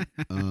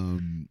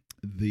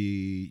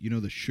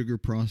 the sugar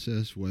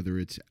process, whether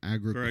it's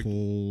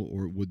agricole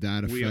or would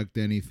that We affect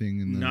anything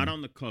in the Not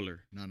on the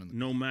color. not on the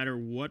No matter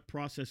what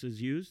process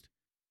is used,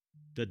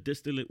 the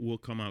distillate will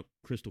come out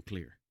crystal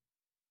clear.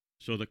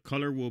 So the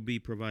color will be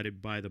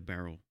provided by the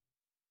barrel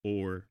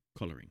or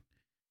coloring.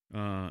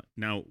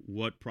 Now,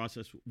 what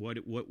process?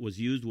 What was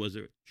used? Was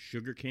it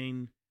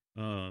sugarcane,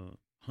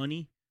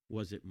 honey?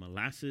 Was it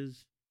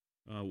molasses?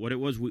 What it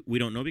was, we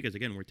don't know because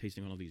again, we're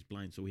tasting all of these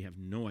blind, so we have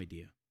no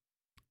idea.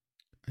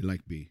 I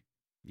like B.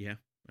 Yeah,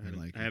 I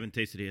like it. I haven't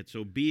tasted it yet.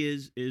 So B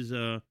is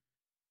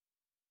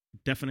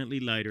definitely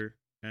lighter,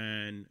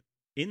 and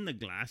in the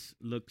glass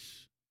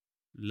looks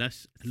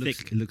less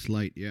thick. It looks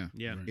light, yeah.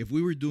 Yeah. Right. If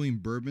we were doing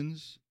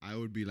bourbons, I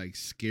would be like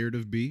scared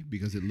of B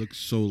because it looks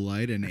so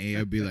light, and A,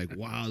 I'd be like,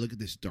 wow, look at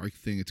this dark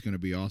thing. It's going to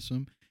be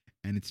awesome.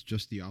 And it's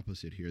just the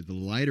opposite here. The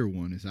lighter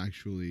one is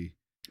actually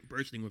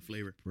Bursting with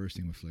flavor.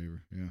 bursting with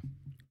flavor. Yeah.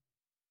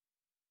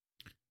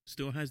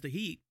 Still has the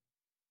heat,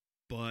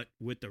 but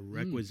with the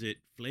requisite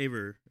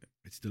flavor.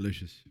 It's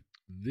delicious.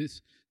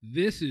 This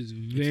is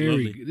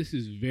lovely. this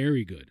is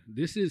very good.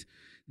 This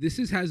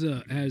has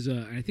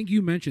a I think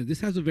you mentioned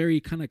this has a very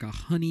kind of like a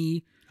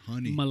honey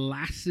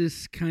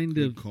molasses kind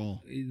Good of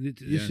call.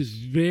 This is Yes.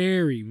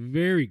 very,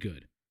 very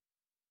good.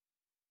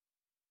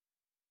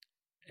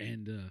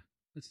 And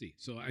let's see.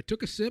 So I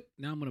took a sip.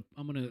 Now I'm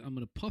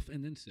gonna puff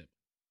and then sip.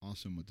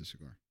 Awesome with the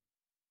cigar.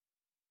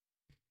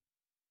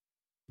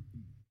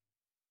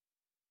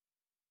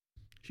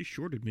 She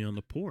shorted me on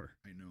the pour.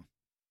 I know.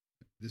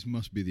 This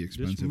must be the This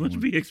expensive must one.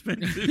 be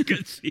expensive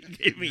because she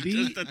gave me The-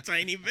 just a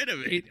tiny bit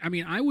of it. I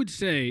mean, I would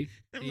say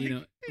I'm you like,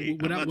 know hey,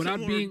 how about without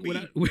some being more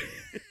without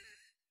beef?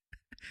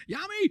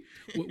 yummy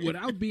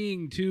without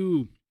being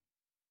too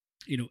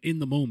in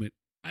the moment.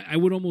 I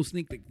would almost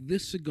think that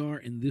this cigar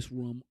and this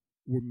rum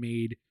were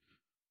made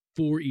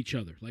for each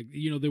other. Like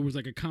there was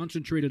like a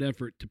concentrated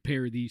effort to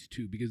pair these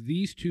two because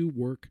these two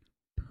work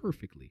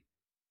perfectly.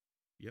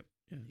 Yep.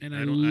 Yeah. And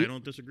I I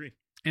don't disagree.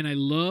 And I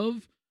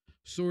love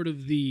sort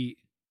of the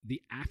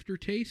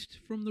aftertaste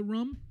from the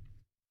rum.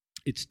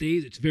 It's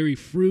very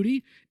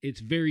fruity.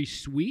 It's very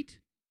sweet.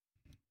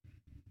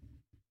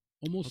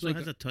 Almost Also like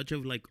has a touch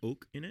of like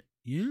oak in it.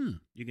 yeah.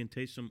 You can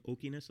taste some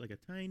oakiness, like a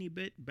tiny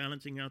bit,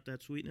 balancing out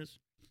that sweetness.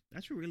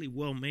 That's really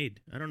well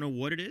made. I don't know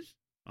what it is,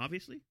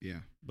 obviously,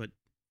 Yeah. but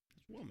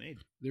it's well made.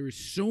 There is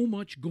so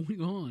much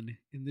going on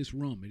in this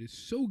rum. It is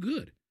so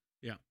good.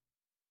 Yeah.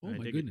 Oh I my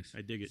dig it. goodness.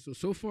 I dig it.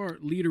 So far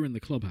leader in the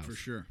clubhouse. For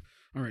sure.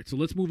 All right, so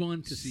let's move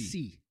on to C.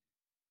 C.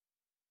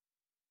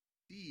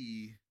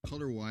 C,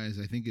 color-wise,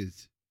 I think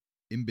is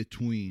in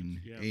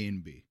between Yeah. A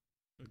and B.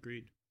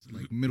 Agreed. It's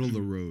like middle of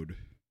the road.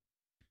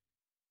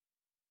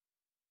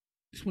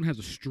 This one has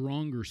a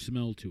stronger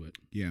smell to it.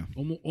 Yeah.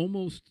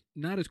 Almost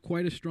not as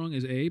quite as strong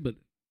as A, but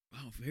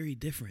Wow, very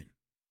different.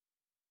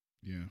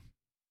 Yeah.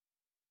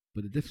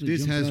 it definitely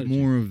This jumps has out at you.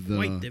 more of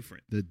Quite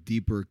different. the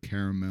deeper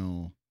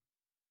caramel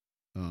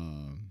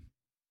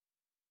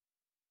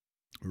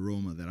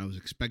aroma that I was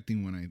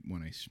expecting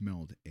when I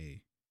smelled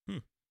A.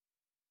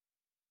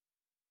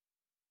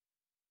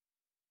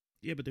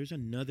 Yeah, but there's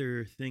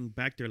another thing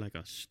back there, like a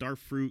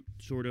starfruit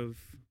sort of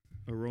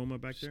aroma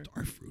back there.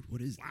 Starfruit.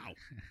 What is Wow.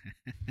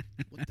 that?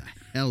 What the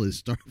hell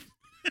is starfruit?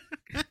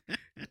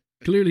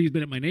 Clearly, he's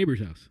been at my neighbor's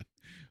house.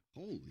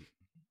 Holy.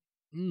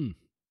 Mm.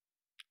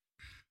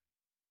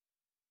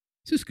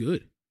 This is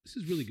good. This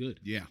is really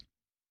good. Yeah.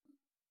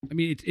 I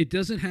mean, it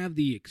doesn't have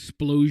the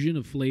explosion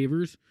of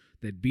flavors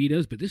that B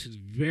does, but this is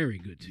very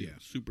good too. Yeah.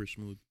 Super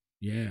smooth.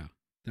 Yeah,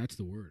 that's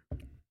the word.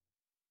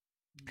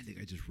 I think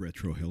I just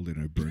retrohaled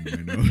and I burned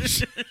my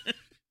nose.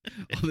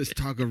 All this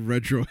talk of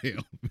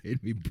retrohale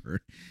made me burn.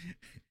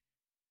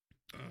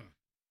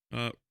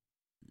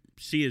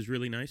 C is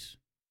really nice.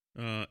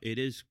 It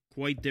is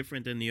quite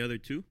different than the other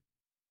two.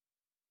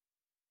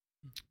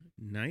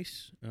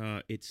 nice.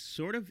 It's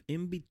sort of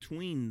in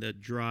between the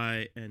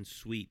dry and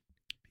sweet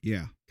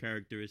Yeah,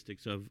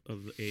 characteristics of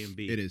A and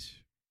B. it is.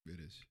 It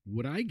is.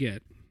 What I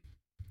get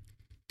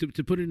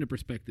to put it into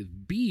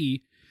perspective,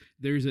 B,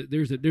 there's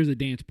a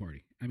dance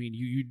party. I mean,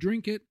 you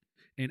drink it,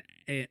 and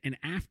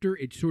after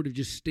it sort of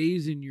just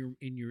stays on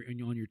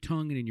your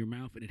tongue and in your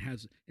mouth, and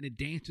it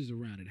dances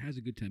around. It has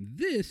a good time.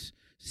 This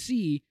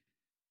C,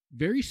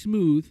 very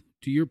smooth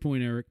to your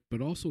point, Eric,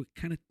 but also it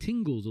kind of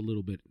tingles a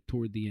little bit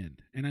toward the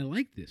end, and I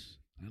like this.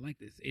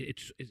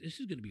 This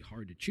is going to be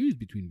hard to choose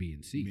between B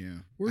and C. Yeah.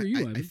 Where are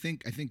you, I Ivan?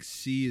 think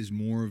C is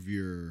more of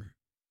your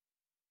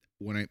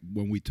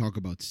when we talk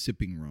about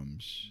sipping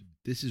rums.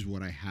 This is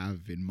what I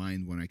have in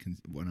mind when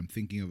I'm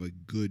thinking of a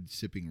good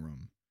sipping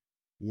rum.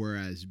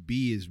 Whereas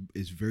B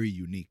is very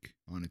unique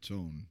on its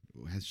own.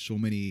 It has so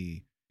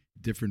many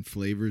different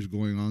flavors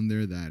going on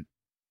there that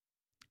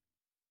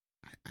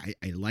I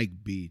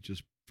like B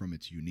just from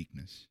its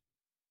uniqueness.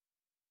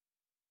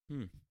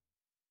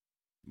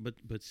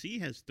 But C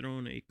has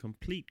thrown a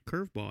complete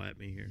curveball at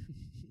me here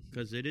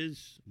because it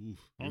is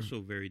also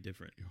very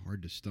different. You're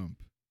hard to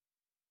stump.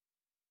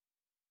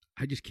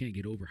 I just can't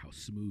get over how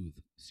smooth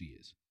C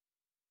is.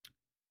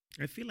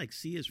 I feel like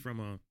C is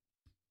from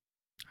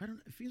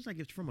it feels like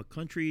it's from a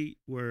country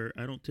where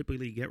I don't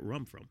typically get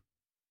rum from.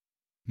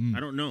 I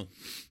don't know.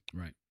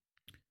 Right.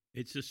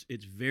 It's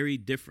very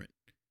different,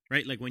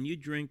 right? Like when you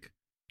drink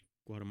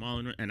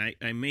Guatemalan, and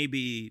I may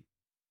be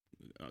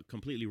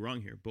completely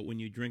wrong here, but when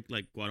you drink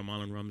like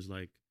Guatemalan rums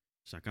like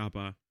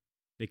Zacapa,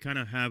 they kind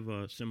of have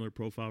a similar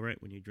profile,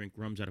 right? When you drink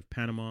rums out of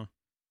Panama,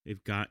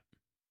 they've got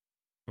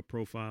a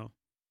profile.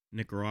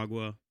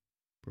 Nicaragua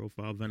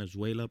profile,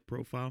 Venezuela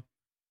profile.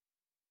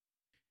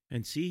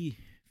 And C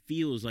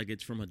feels like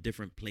it's from a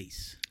different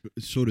place.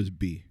 So does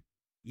B.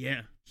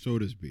 Yeah. So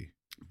does B.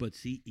 But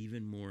C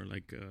even more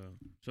like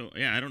so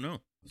yeah, I don't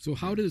know. So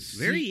how does C,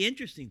 Very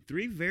interesting.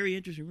 3 very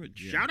interesting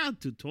rooms. Yeah. Shout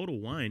out to Total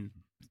Wine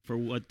for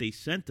what they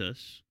sent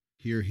us.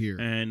 Here.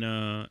 And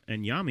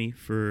Yami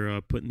for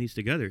putting these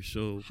together.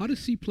 So how does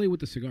C play with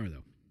the cigar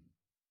though?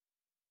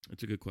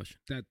 that's a good question.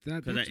 Because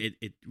Because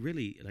it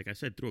really, like I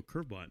said, threw a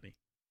curveball at me.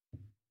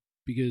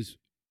 because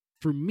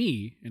for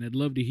me, and I'd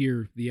love to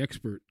hear the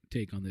expert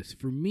take on this.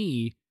 For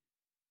me,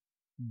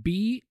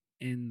 B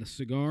and the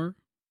cigar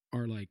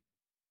are like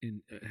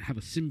have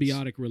a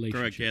symbiotic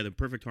relationship. Correct, yeah, the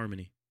perfect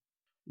harmony.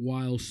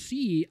 While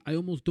C, I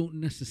almost don't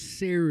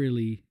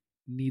necessarily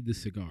need the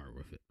cigar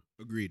with it.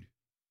 Agreed.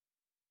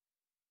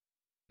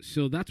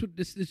 So that's what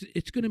this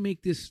it's going to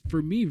make this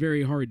for me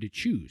very hard to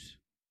choose.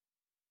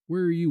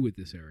 Where are you with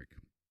this, Eric?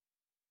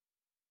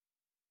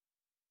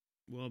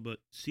 Well, but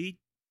C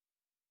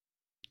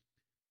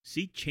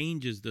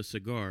changes the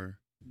cigar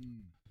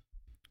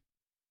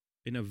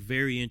in a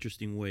very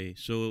interesting way.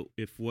 So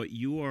if what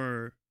you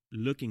are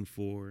looking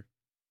for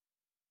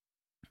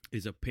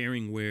is a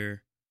pairing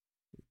where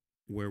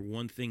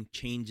one thing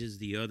changes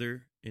the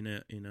other in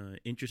a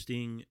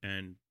interesting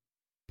and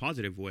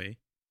positive way,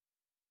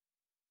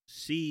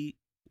 C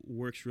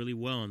works really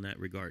well in that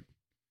regard.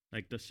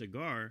 Like the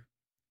cigar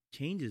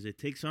changes, it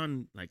takes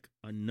on like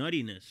a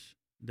nuttiness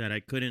that I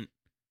couldn't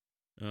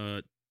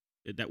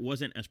that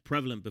wasn't as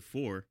prevalent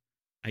before.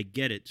 I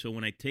get it. So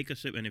when I take a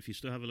sip, and if you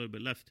still have a little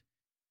bit left,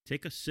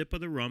 take a sip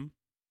of the rum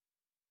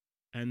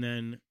and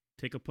then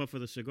take a puff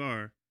of the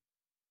cigar,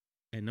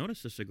 and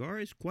notice the cigar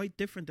is quite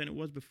different than it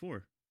was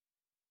before.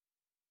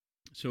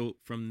 So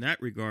from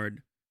that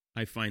regard,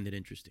 I find it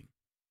interesting.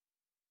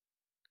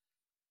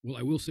 Well,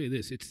 I will say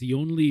this. It's the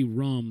only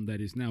rum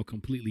that is now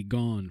completely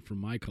gone from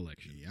my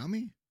collection.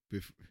 Yummy.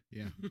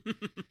 Yeah.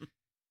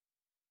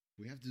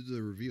 We have to do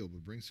the reveal,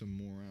 but bring some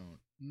more out.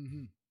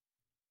 Mm-hmm.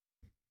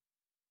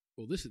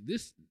 Well, this.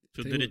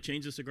 So did it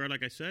change the cigar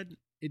like I said?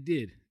 It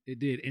did.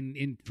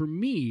 And for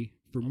me,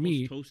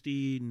 Almost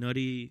toasty,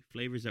 nutty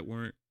flavors that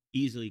weren't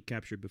easily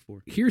captured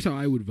before. Here's how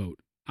I would vote.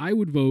 I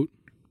would vote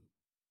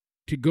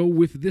to go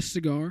with this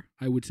cigar.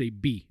 I would say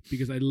B,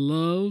 because I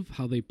love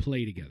how they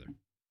play together.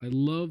 I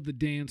love the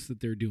dance that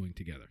they're doing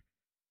together.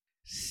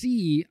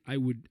 C, I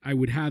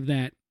would have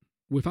that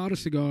without a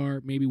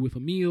cigar, maybe with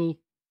a meal.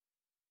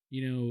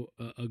 You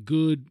know, a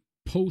good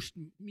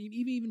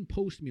even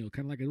post meal,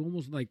 kind of like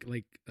almost like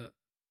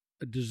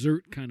a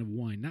dessert kind of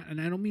wine.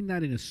 And I don't mean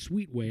that in a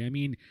sweet way. I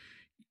mean,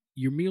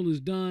 your meal is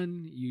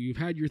done. You've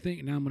had your thing.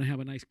 And now I'm going to have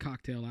a nice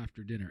cocktail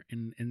after dinner.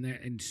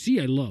 And C,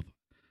 I love.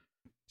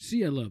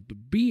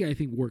 But B, I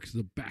think works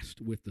the best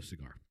with the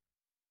cigar.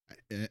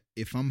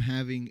 If I'm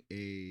having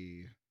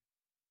a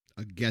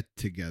get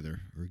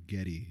together or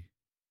getty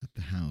at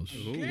the house,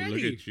 Oh,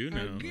 look at you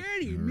now. all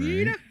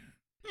right,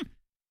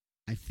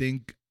 I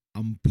think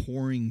I'm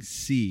pouring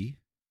C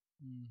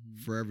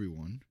for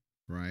everyone,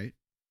 right?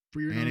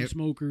 For your And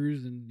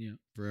non-smokers and yeah.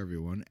 For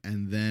everyone.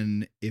 And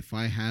then if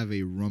I have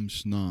a rum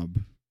snob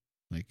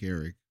like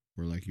Eric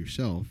or like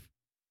yourself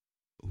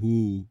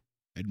who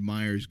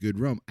admires good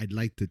rum,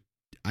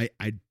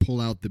 I'd pull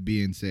out the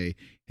B and say,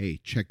 hey,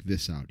 check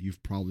this out.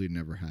 You've probably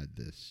never had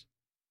this.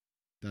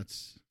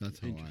 That's how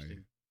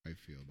Interesting. I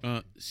feel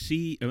about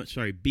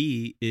it.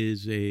 B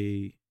is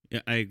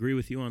I agree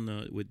with you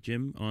with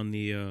Jim on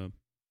the.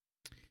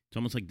 It's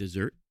almost like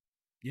dessert.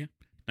 Yeah.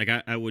 Like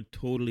I would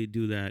totally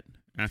do that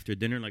after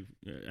dinner. Like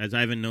as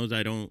Ivan knows,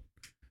 I don't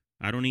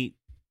eat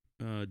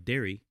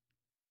dairy,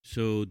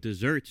 so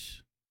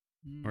desserts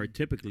are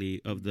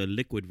typically of the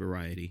liquid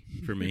variety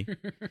for me.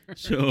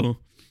 So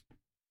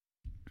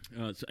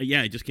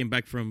yeah, I just came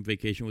back from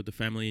vacation with the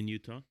family in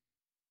Utah,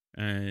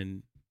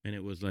 and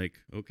it was like,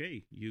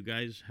 okay, you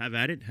guys have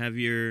at it. Have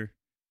your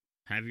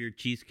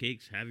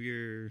cheesecakes, have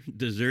your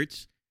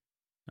desserts.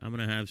 I'm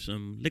gonna have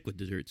some liquid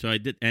dessert. So I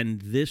did,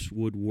 and this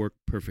would work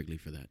perfectly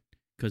for that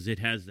because it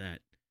has that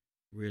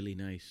really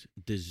nice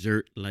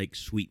dessert-like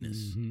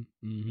sweetness.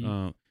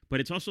 But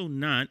it's also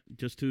not,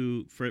 just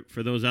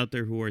for those out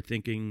there who are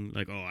thinking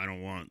like, oh, I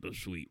don't want the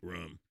sweet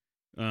rum.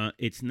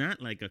 It's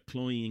not like a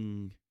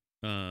cloying,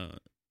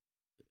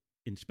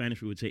 in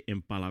Spanish we would say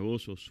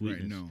empalagoso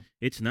sweetness. Right, no.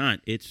 It's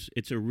not.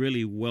 It's a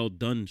really well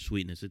done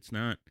sweetness. It's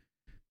not.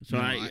 So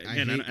No,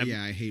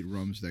 I hate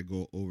rums that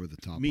go over the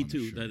top. me on the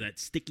too. sugar. That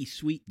sticky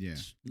sweet, Yeah.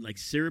 like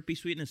syrupy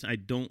sweetness, I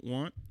don't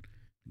want.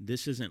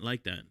 This isn't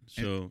like that.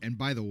 So and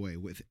by the way,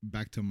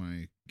 back to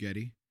my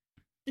Getty,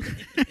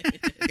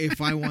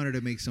 if I wanted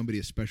to make somebody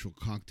a special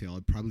cocktail,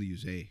 I'd probably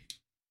use A.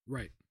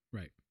 Right.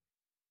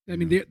 I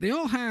mean, they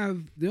all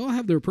have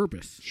their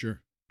purpose.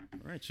 Sure.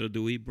 all right. So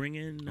do we bring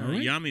in All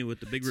right. Yami with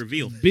the big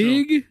reveal?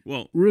 Big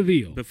Well,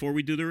 reveal. before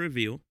we do the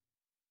reveal,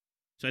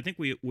 so I think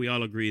we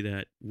all agree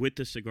that with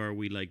the cigar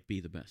we like B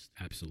the best,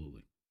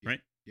 Absolutely.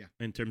 right? Yeah.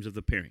 In terms of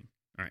the pairing.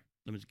 All right.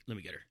 Let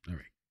me get her. All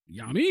right.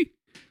 Yummy.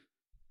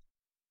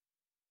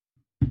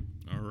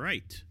 All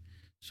right.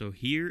 So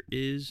here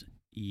is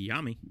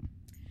Yami.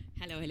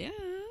 Hello.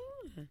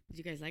 Did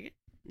you guys like it?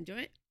 Enjoy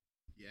it?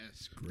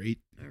 Yes. Great.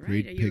 All right.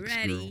 Great Are you picks,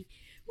 ready? girl.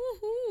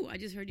 Woohoo! I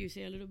just heard you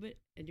say a little bit,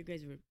 and you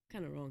guys were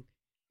kind of wrong.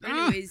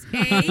 Ah. Anyways, A.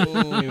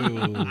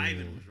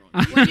 Ivan was wrong.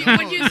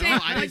 What'd you say?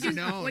 I What'd didn't you-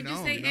 know. what'd you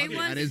No, say A no,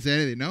 was? I didn't say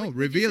anything. No, What'd you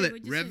reveal say? it.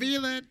 What'd you say?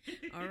 Reveal it.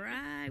 All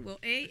right. Well,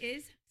 A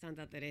is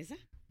Santa Teresa.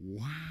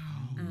 Wow.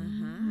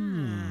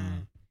 Uh-huh.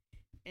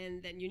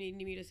 And then you need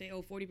me to say,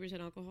 40%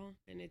 alcohol,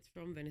 and it's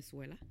from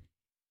Venezuela.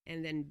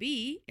 And then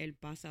B, El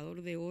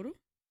Pasador de Oro.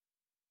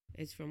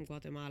 It's from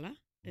Guatemala,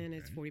 and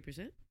it's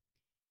 40%.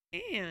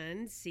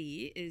 And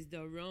C is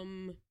the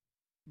rum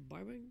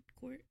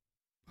Barbancourt.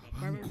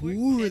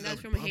 Barbancourt, And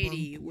that's the from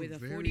Haiti Barbancourt, with a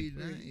very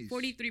nice.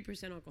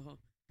 43% alcohol.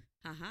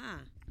 Haha.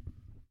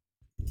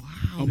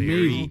 Wow.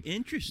 Very Amazing.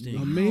 interesting.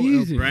 Wow,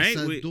 Amazing. El Right?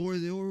 Pasador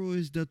de Oro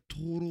is the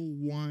Total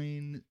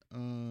Wine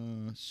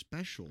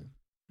special.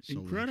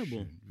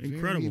 Incredible. selection.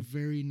 Incredible.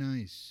 Very, very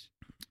nice.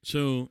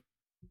 So,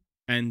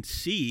 and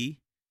C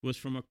was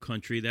from a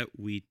country that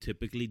we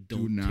typically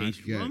don't not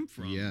taste get- rum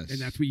from. Yes. And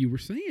that's what you were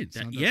saying. That-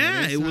 Santa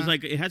yeah, it was Teresa.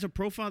 like it has a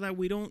profile that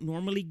we don't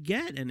normally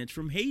get, and it's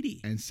from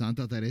Haiti. And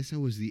Santa Teresa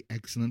was the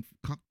excellent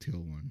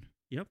cocktail one.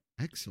 Yep.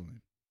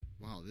 Excellent.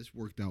 Wow, this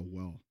worked out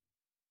well.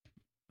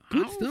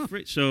 Good How stuff.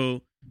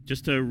 So,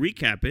 just to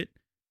recap it,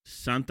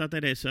 Santa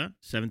Teresa,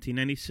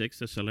 1796,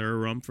 the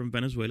Solera rum from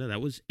Venezuela, that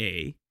was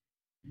A.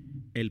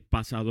 El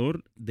Pasador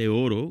de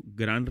Oro,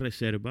 Gran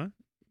Reserva,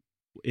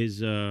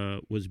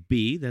 was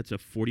B. That's a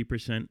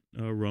 40%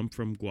 rum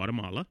from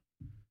Guatemala,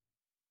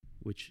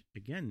 which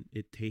again,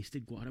 it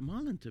tasted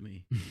Guatemalan to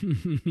me.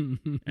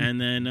 and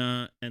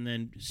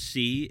then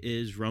C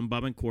is Rum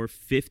Barbancourt,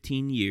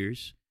 15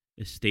 years,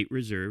 Estate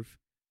Reserve,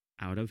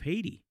 out of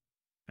Haiti.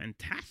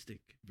 Fantastic.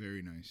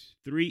 Very nice.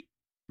 3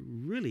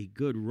 really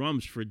good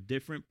rums for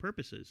different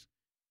purposes.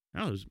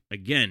 That was,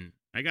 again,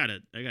 I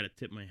gotta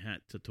tip my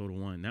hat to Total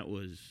Wine. That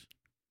was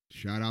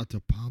Shout out to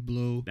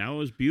Pablo.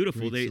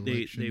 beautiful. Great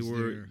They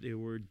selections there.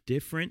 were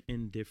different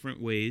in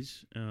different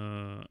ways,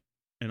 and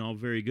all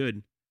very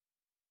good.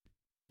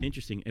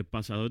 Interesting. El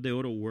Pasador de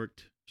Oro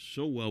worked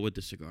so well with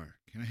the cigar.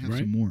 Can I have Right?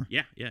 some more?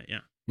 Yeah. Here Yeah,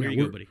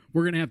 you go, buddy.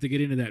 We're going to have to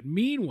get into that.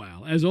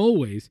 Meanwhile, as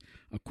always,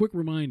 a quick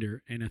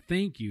reminder and a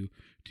thank you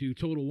to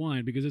Total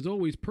Wine, because as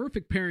always,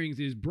 Perfect Pairings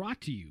is brought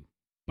to you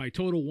by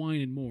Total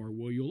Wine and More,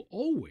 where you'll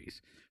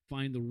always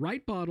find the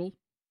right bottle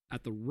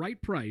at the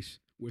right price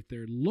with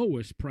their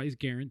lowest price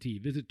guarantee.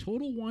 Visit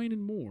Total Wine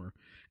and More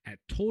at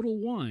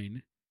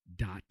TotalWine.com.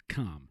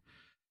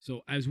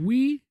 So as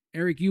we,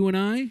 Eric, you and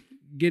I,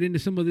 get into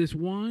some of this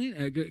wine,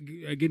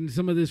 get into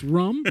some of this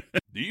rum,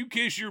 Do you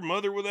kiss your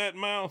mother with that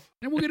mouth?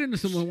 and we'll get into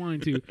some of the wine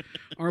too.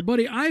 Our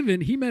buddy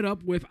Ivan, he met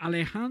up with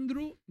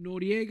Alejandro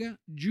Noriega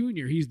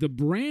Jr. He's the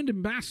brand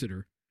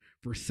ambassador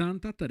for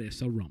Santa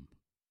Teresa Rum.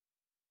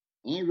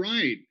 All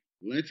right,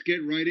 let's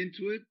get right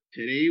into it.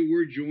 Today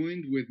we're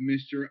joined with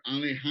Mr.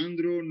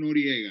 Alejandro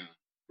Noriega,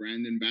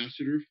 brand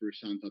ambassador for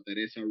Santa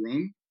Teresa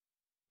Rum.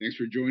 Thanks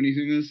for joining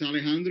us,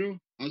 Alejandro.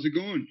 How's it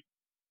going?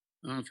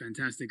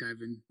 Fantastic,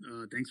 Ivan.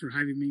 Thanks for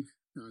having me.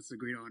 It's a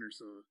great honor.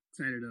 So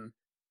excited to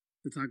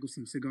talk with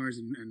some cigars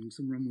and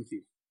some rum with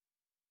you.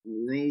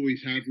 We're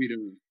always happy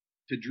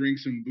to drink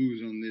some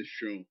booze on this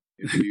show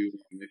if you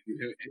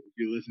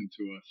listen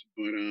to us.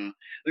 But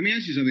let me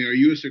ask you something. Are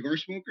you a cigar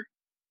smoker?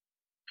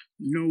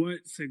 You know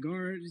what?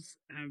 Cigars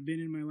have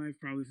been in my life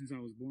probably since I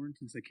was born,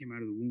 since I came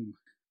out of the womb.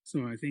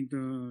 So I think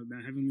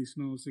that heavenly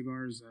smell of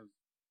cigars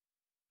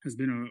has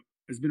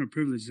been a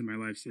privilege in my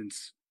life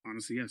since,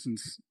 honestly, yeah,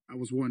 since I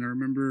was one. I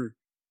remember,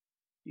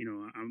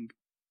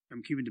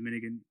 I'm Cuban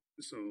Dominican,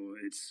 so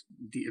it's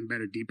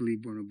embedded deeply.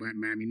 Born a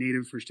Miami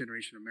native, first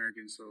generation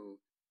American. So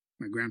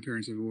my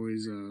grandparents have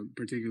always,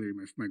 particularly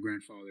my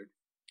grandfather,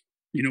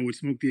 would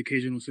smoke the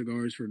occasional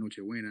cigars for Noche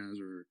Buenas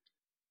or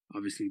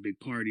obviously big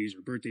parties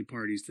or birthday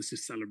parties to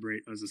just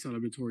celebrate as a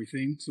celebratory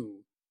thing.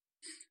 So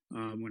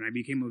when I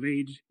became of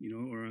age,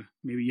 or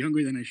maybe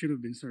younger than I should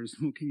have been, started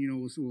smoking,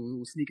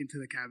 we'll sneak into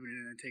the cabinet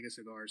and then take a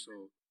cigar. So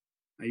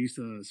I used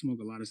to smoke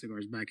a lot of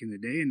cigars back in the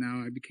day, and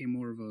now I became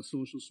more of a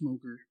social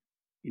smoker.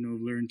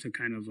 I've learned to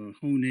kind of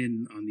hone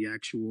in on the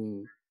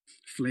actual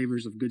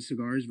flavors of good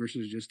cigars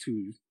versus just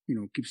to,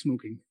 keep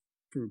smoking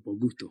for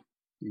gusto.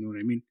 You know what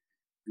I mean?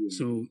 Yeah.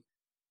 So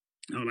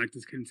I would like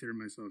to consider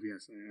myself,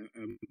 yes,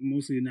 I'm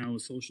mostly now a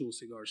social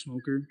cigar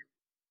smoker,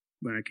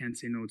 but I can't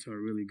say no to a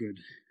really good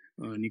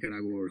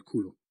Nicaragua or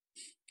culo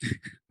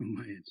on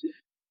my end.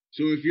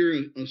 So if you're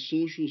a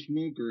social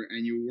smoker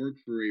and you work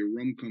for a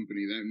rum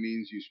company, that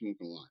means you smoke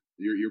a lot.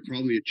 You're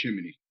probably a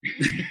chimney.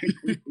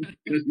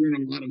 Because you're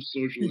in a lot of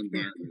social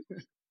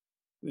environments.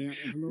 Yeah,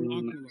 hello,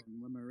 aqua lung.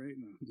 Am I right?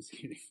 No, I'm just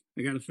kidding.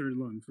 I got a third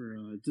lung for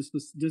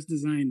just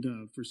designed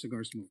for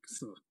cigar smoke,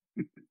 so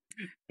I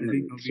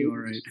think I'll be all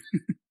right.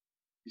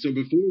 So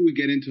before we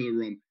get into the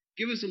rum,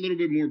 give us a little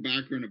bit more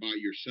background about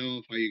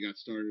yourself, how you got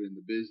started in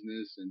the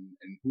business, and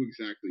who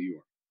exactly you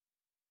are.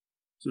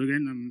 So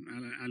again, I'm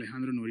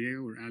Alejandro Noriega,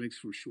 or Alex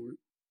for short.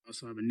 I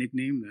also have a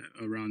nickname that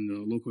around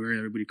the local area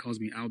everybody calls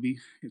me Albie.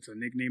 It's a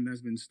nickname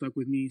that's been stuck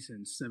with me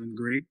since 7th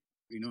grade.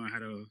 I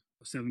had a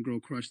 7th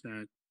grade crush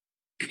that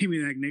gave me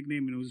that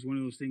nickname, and it was one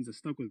of those things that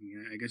stuck with me.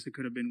 I guess it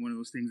could have been one of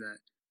those things that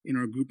in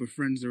our group of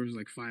friends there was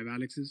like 5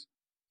 Alexes.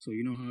 So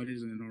you know how it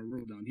is in our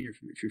world down here.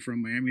 If you're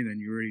from Miami, then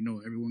you already know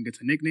everyone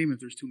gets a nickname if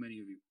there's too many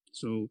of you.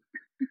 So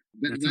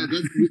that's you got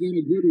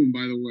a good one,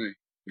 by the way,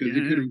 because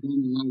it could have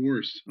gone a lot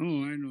worse.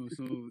 Oh, I know.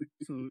 So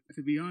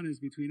to be honest,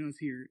 between us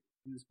here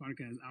in this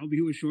podcast,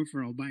 Albie was short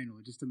for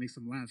albino, just to make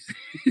some laughs.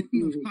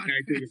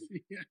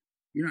 Yeah.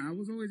 I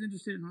was always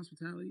interested in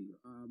hospitality.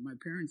 My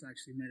parents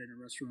actually met in a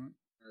restaurant.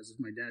 As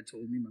my dad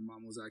told me, my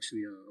mom was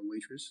actually a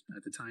waitress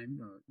at the time,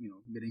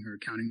 getting her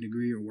accounting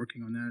degree or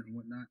working on that and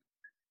whatnot.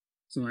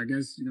 So I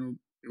guess, it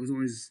was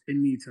always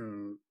in me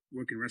to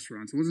work in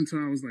restaurants. It wasn't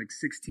until I was like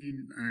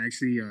 16, I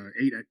actually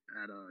ate at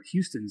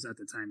Houston's at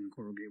the time in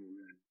Coral Gables.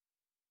 And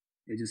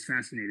it just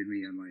fascinated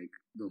me, and like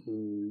the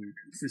whole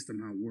system,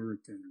 how it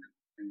worked, and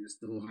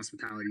just the whole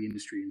hospitality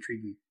industry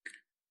intrigued me.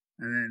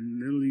 And then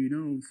little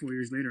 4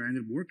 years later, I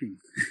ended up working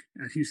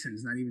at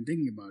Houston's, not even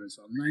thinking about it.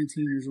 So I'm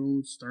 19 years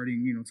old,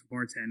 starting, to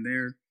bartend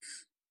there.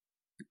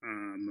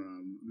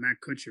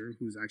 Matt Kutcher,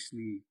 who's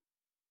actually,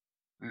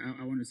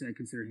 I want to say I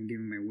consider him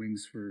giving my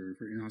wings for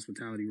in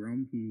hospitality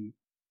realm.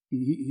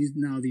 He's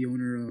now the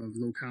owner of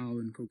Locale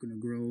and Coconut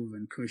Grove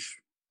and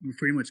Kush,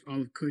 pretty much all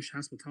of Kush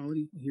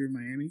Hospitality here in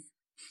Miami.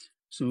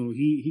 So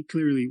he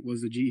clearly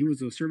was he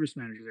was a service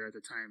manager there at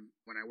the time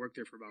when I worked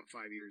there for about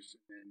 5 years.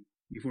 And then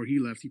before he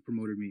left, he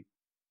promoted me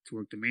to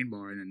work the main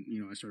bar. And then,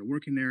 I started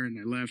working there and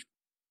I left.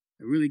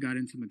 I really got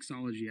into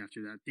mixology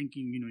after that,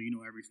 thinking, you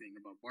know everything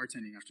about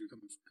bartending after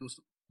coming from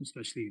Coastal,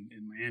 especially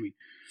in Miami.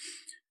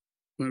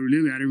 But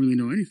really, I didn't really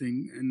know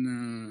anything.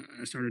 And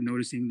I started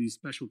noticing these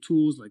special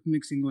tools like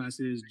mixing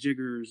glasses,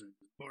 jiggers, and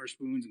bar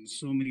spoons, and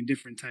so many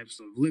different types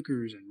of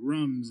liquors and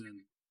rums.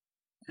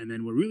 And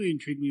then what really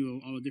intrigued me were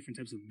all the different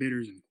types of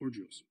bitters and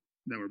cordials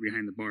that were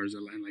behind the bars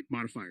and like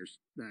modifiers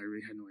that I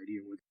really had no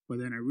idea what. But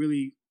then I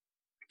really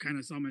kind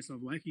of saw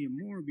myself liking it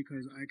more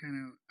because I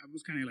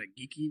was kind of like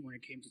geeky when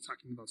it came to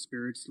talking about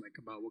spirits, like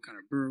about what kind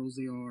of barrels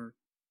they are,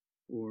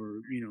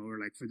 or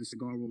like for the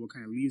cigar, what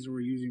kind of leaves are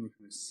we using, what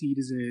kind of seed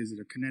is it? Is it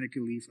a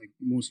Connecticut leaf, like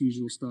most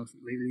usual stuff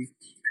lately?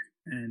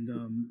 And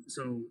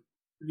so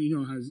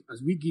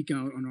as we geek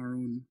out on our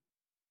own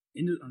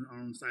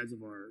sides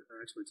of our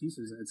expertise,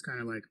 it's kind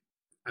of like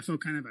I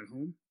felt kind of at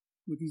home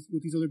with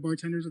these other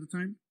bartenders at the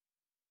time,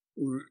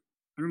 or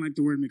I don't like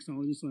the word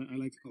mixologist, so I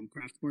like to call them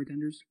craft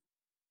bartenders.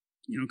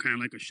 Kind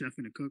of like a chef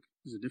and a cook.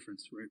 There's a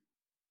difference, right?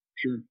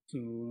 Sure.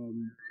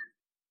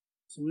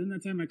 So in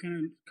that time, I kind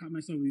of caught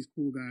myself with these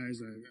cool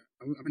guys.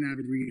 I'm an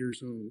avid reader,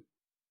 so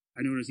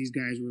I noticed these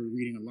guys were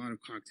reading a lot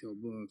of cocktail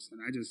books,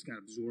 and I just got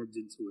absorbed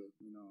into it.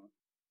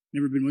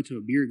 Never been much of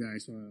a beer guy,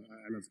 so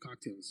I love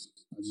cocktails.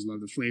 I just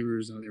love the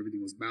flavors, how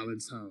everything was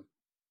balanced, how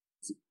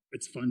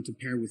it's fun to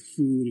pair with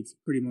food. It's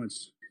pretty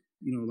much,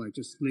 like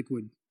just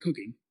liquid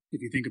cooking,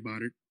 if you think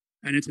about it.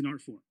 And it's an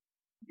art form.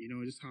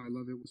 Just how I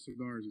love it with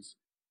cigars.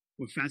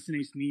 What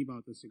fascinates me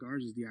about the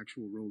cigars is the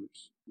actual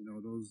rollers.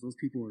 Those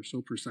people are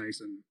so precise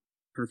and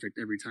perfect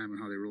every time on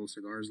how they roll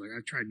cigars. Like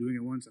I tried doing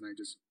it once and I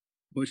just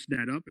bushed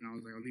that up and I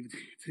was like, I'll leave it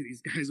to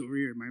these guys over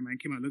here. My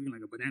mind came out looking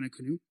like a banana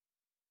canoe.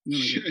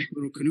 Like a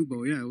little canoe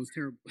boat. Yeah, it was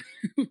terrible.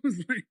 I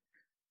was like,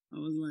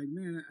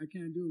 man, I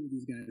can't do it with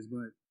these guys.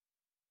 But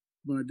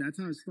that's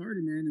how it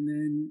started, man. And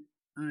then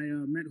I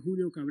met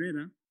Julio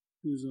Cabrera,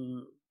 who's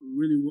a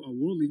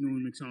worldly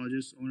known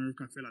mixologist, owner of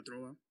Café La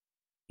Trova.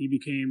 he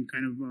became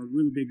kind of a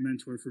really big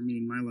mentor for me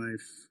in my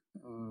life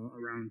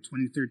around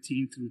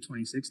 2013 through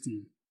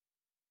 2016.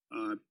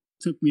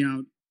 Took me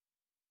out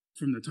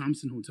from the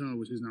Thompson Hotel,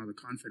 which is now the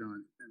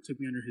Confidant, and took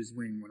me under his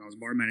wing when I was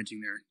bar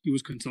managing there. He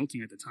was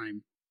consulting at the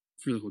time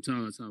for the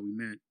hotel. That's how we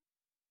met.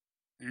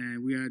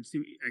 And we had,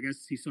 I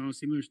guess he saw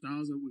similar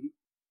styles that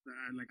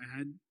I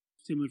had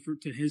similar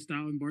to his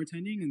style in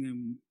bartending, and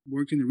then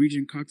worked in the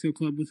Regent Cocktail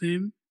Club with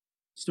him,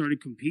 started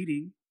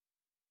competing,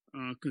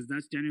 because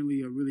that's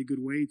generally a really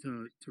good way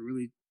to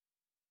really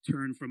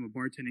turn from a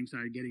bartending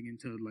side, getting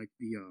into like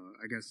the,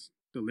 I guess,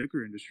 the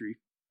liquor industry,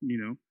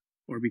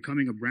 or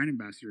becoming a brand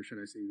ambassador, should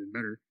I say, even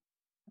better.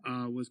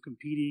 Was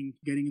competing,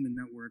 getting in the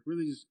network,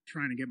 really just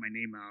trying to get my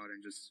name out,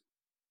 and just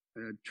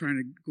trying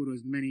to go to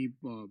as many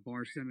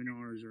bar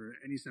seminars or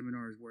any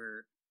seminars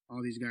where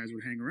all these guys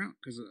would hang around,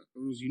 because it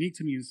was unique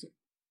to me. It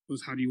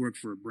was, how do you work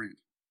for a brand?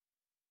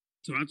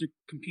 So after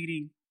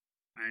competing,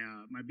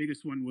 my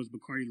biggest one was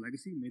Bacardi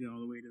Legacy. Made it all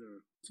the way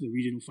to the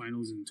regional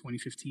finals in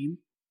 2015,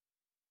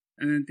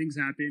 and then things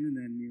happened, and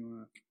then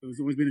it was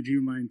always been a dream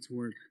of mine to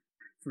work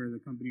for the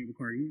company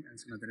Bacardi, and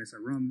Santa Teresa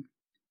Rum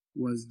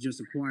was just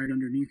acquired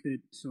underneath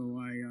it. So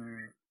I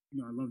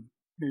loved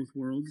both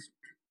worlds.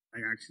 I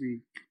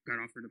actually got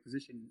offered a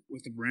position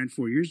with the brand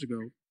 4 years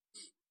ago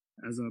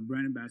as a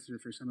brand ambassador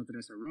for Santa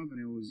Teresa Rum, and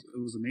it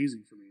was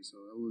amazing for me. So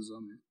it was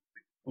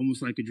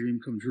almost like a dream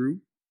come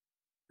true,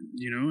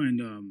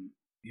 and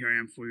here I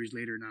am 4 years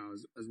later now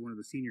as one of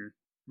the senior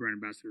brand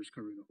ambassadors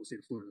covering the whole state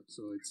of Florida.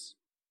 So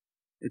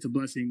it's a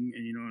blessing,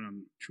 and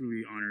I'm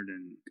truly honored,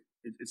 and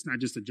it's not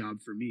just a job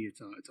for me,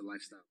 it's a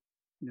lifestyle.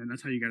 And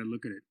that's how you got to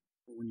look at it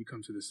when you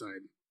come to this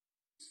side.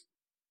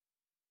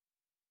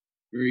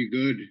 Very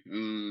good.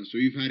 So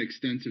you've had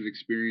extensive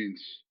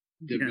experience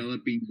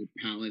developing the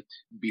palate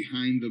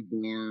behind the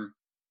bar,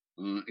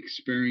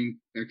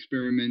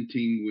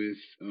 experimenting with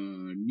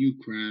new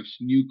crafts,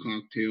 new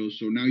cocktails.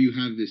 So now you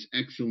have this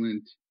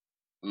excellent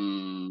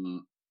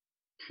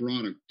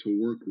product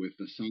to work with,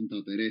 the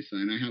Santa Teresa,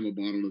 and I have a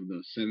bottle of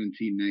the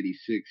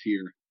 1796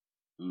 here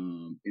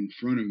in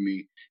front of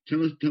me.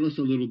 Tell us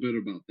a little bit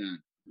about that.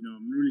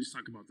 I'm really just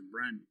talking about the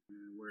brand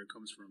and where it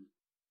comes from.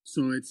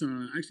 So it's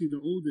actually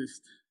the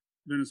oldest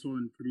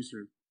Venezuelan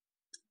producer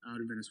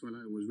out of Venezuela.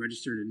 It was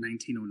registered in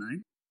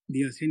 1909.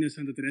 The Hacienda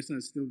Santa Teresa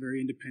is still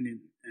very independent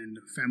and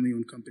a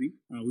family-owned company.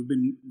 We've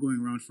been going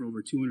around for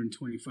over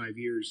 225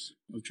 years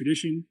of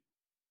tradition.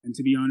 And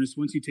to be honest,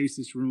 once you taste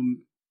this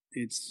rum,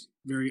 it's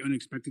very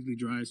unexpectedly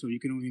dry. So you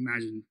can only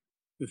imagine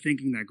the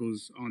thinking that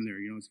goes on there.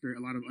 It's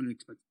a lot of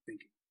unexpected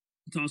thinking.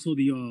 It's also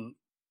the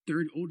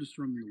third oldest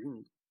rum in the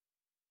world.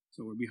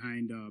 So we're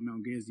behind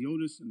Mount Gay is the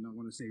oldest, and I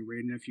want to say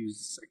Ray Nephew's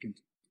the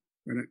second.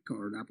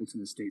 Or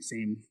Appleton Estate,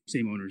 same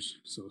owners.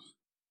 So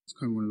it's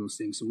kind of one of those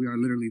things. So we are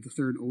literally the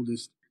third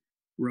oldest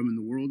rum in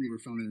the world. We were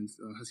founded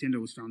Hacienda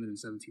was founded in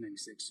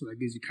 1796. So that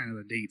gives you kind of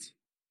a date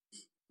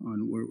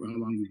on how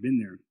long we've been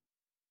there.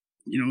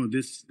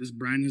 This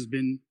brand has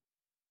been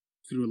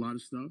through a lot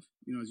of stuff.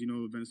 As you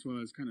know,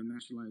 Venezuela is kind of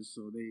nationalized,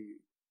 so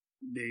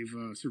they've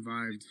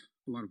survived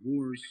a lot of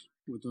wars,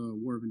 with the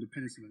War of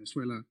Independence in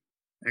Venezuela,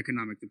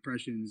 economic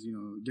depressions,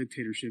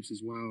 dictatorships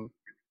as well.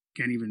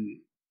 Can't even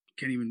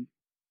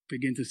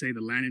begin to say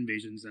the land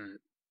invasions that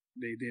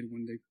they did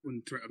when the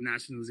threat of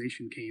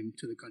nationalization came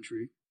to the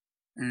country,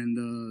 and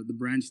the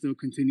brand still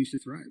continues to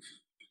thrive.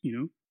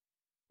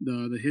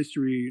 The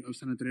history of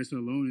Santa Teresa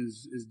alone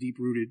is deep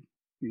rooted.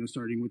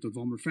 Starting with the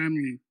Vollmer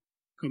family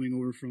coming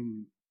over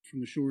from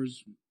the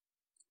shores,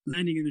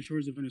 landing in the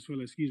shores of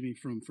Venezuela.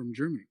 From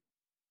Germany.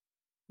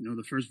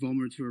 The first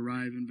Vollmer to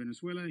arrive in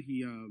Venezuela,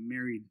 he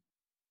married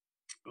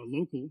a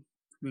local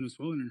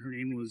Venezuelan, and her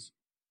name was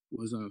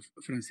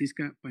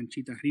Francisca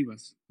Panchita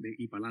Rivas de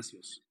Y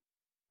Palacios,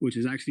 which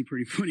is actually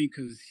pretty funny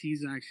because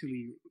she's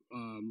actually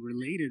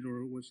related,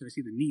 or what should I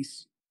say,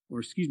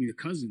 the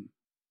cousin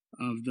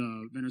of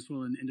the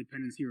Venezuelan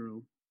independence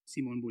hero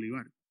Simón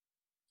Bolívar.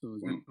 So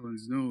as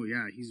Venezuelans know,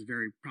 he's a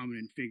very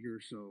prominent figure.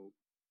 So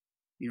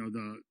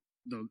the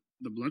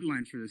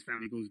bloodline for this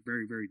family goes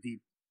very, very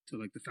deep to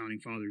like the founding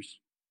fathers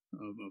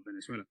of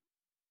Venezuela.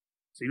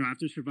 So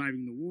after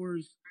surviving the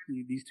wars,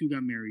 these two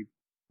got married,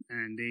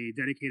 and they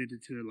dedicated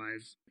it to their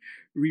lives,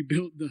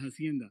 rebuilt the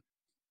hacienda,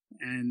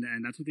 and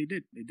that's what they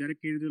did. They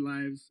dedicated their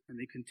lives, and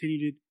they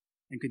continued it,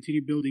 and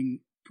continued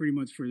building pretty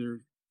much for their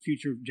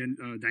future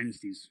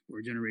dynasties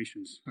or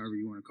generations, however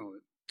you want to call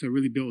it, to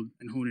really build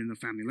and hone in a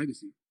family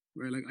legacy.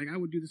 Right, like I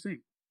would do the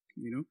same.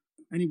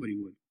 Anybody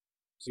would.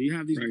 So you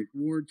have these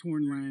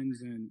war-torn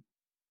lands, and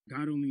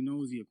God only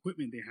knows the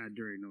equipment they had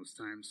during those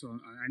times. So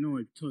I know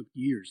it took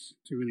years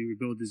to really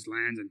rebuild these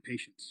lands and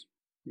patience.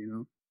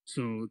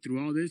 So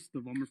through all this, the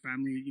Vollmer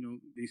family,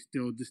 they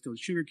still distilled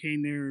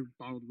sugarcane there,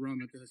 bottled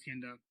rum at the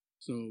hacienda.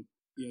 So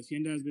the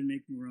hacienda has been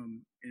making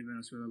rum in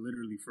Venezuela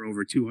literally for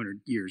over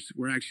 200 years.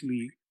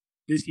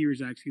 This year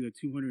is actually the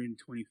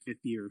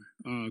 225th year.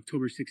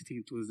 October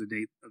 16th was the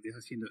date of the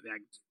hacienda,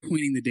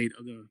 pointing the date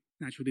of the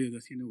natural date of the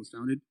hacienda was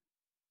founded.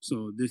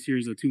 So this year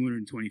is the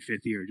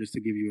 225th year, just to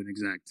give you an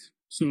exact.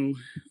 So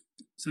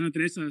Santa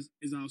Teresa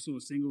is also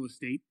a single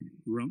estate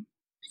rum.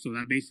 So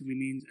that basically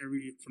means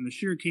from the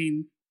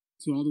sugarcane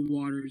to all the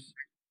waters,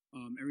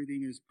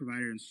 everything is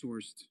provided and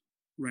sourced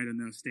right in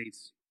the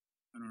states,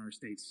 in our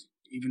states,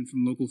 even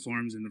from local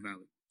farms in the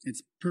valley.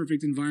 It's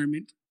perfect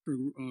environment for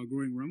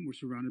growing rum. We're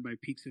surrounded by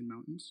peaks and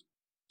mountains,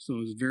 so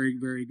it's very,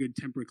 very good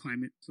temperate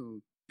climate.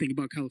 So think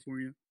about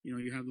California.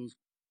 You have those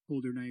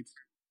colder nights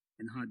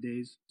and hot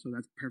days, so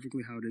that's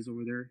perfectly how it is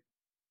over there.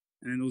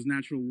 And then those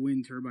natural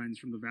wind turbines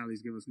from the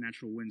valleys give us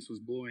natural wind, so it's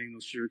blowing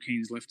those sugar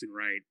canes left and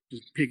right,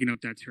 just picking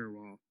up that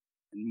terroir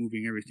and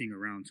moving everything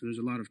around. So there's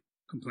a lot of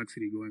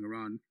complexity going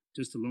around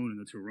just alone in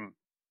the terroir,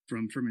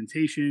 from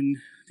fermentation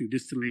to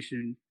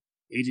distillation,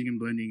 aging and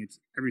blending.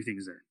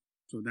 Everything's there.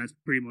 So that's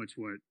pretty much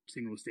what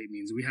single estate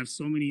means. We have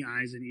so many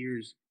eyes and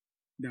ears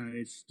that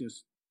it's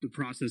just the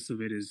process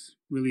of it is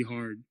really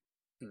hard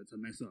to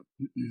mess up.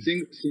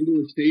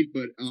 Single estate,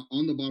 but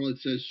on the bottle it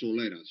says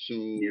Solera. So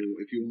Yeah.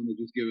 if you want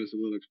to just give us a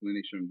little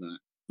explanation of that.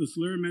 The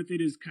Solera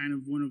method is kind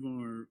of one of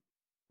our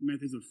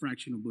methods of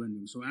fractional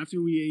blending. So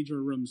after we age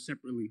our rum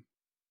separately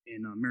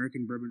in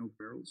American bourbon oak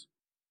barrels,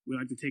 we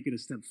like to take it a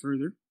step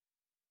further,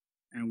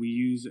 and we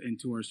use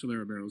into our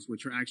Solera barrels,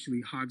 which are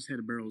actually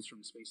hogshead barrels from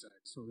Speyside.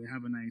 So they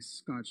have a nice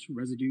Scotch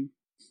residue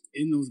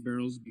in those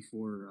barrels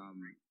before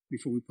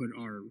we put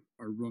our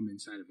rum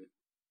inside of it.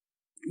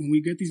 When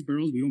we get these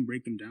barrels, we don't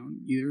break them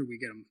down either. We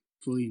get them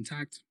fully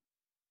intact,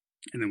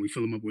 and then we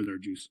fill them up with our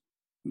juice,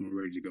 and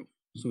we're ready to go.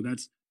 So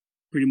that's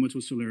pretty much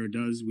what Solera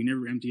does. We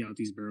never empty out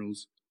these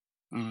barrels.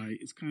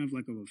 It's kind of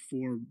like a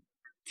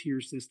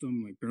 4-tier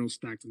system, like barrels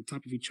stacked on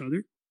top of each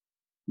other.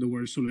 The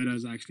word Solera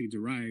is actually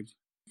derived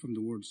from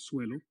the word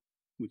suelo,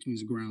 which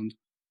means ground.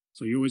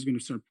 So you're always going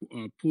to start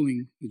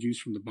pulling the juice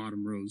from the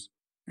bottom rows,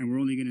 and we're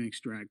only going to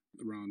extract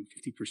around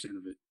 50%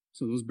 of it.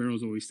 So those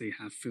barrels always stay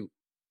half filled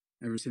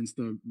ever since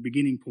the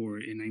beginning pour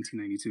in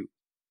 1992,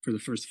 for the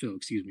first fill, in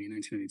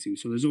 1992.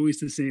 So there's always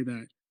to say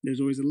that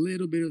there's always a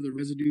little bit of the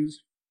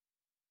residues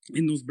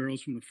in those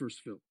barrels from the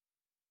first fill.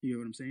 You know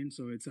what I'm saying?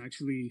 So it's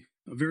actually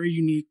a very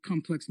unique,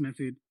 complex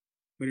method,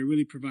 but it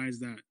really provides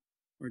that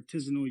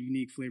artisanal,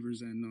 unique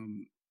flavors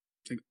and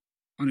like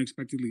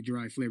unexpectedly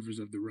dry flavors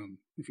of the rum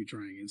if you're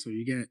trying it. So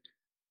you get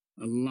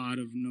a lot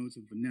of notes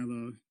of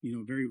vanilla,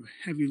 very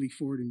heavily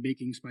forward in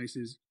baking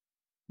spices.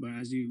 But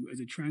as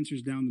it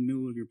transfers down the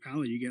middle of your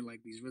palate, you get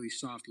like these really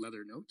soft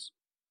leather notes,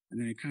 and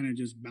then it kind of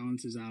just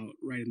balances out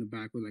right in the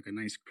back with like a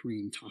nice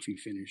cream toffee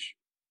finish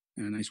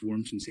and a nice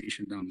warm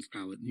sensation down the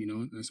palate.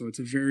 And so it's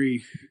a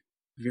very,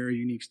 very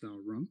unique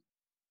style rum.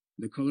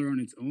 The color on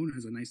its own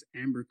has a nice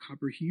amber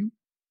copper hue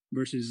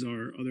versus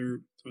our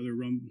other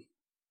rum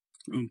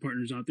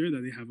partners out there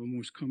that they have a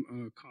more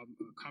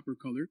copper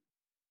color.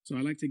 So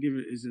I like to give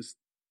it is just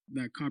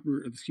that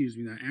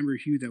that amber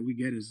hue that we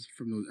get is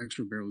from those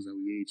extra barrels that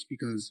we age,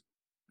 because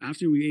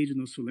after we age in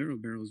those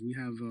Solera barrels, we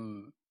have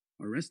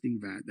a resting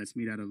vat that's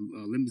made out of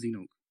limousine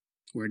oak,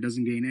 where it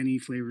doesn't gain any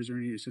flavors or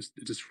anything.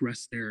 It just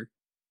rests there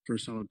for a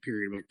solid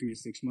period, about 3 to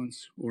 6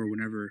 months, or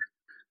whenever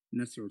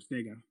Nestor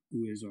Ortega,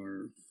 who is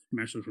our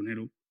master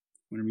tornado,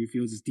 whenever he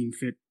feels it's deemed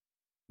fit,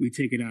 we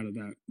take it out of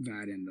that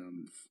vat and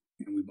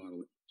we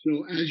bottle it.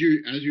 So as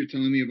you're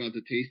telling me about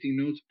the tasting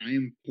notes, I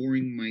am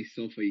pouring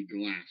myself a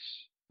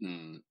glass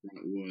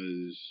that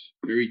was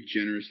very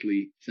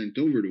generously sent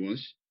over to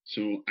us.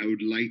 So I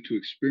would like to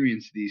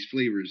experience these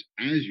flavors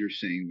as you're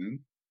saying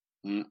them.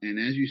 And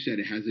as you said,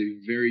 it has a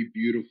very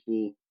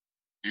beautiful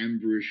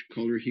amberish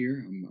color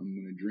here. I'm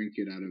going to drink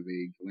it out of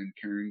a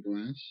Glencairn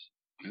glass.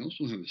 I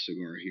also have a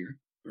cigar here.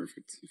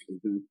 Perfect.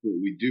 Because that's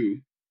what we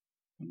do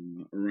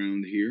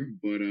around here.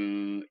 But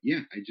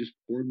yeah, I just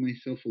poured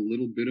myself a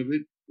little bit of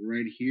it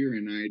right here,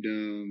 and I'd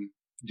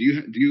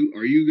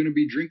are you going to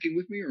be drinking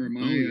with me, or am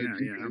I?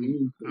 Yeah.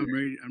 I'm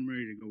ready. I'm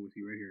ready to go with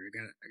you right here. I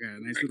got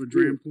a nice little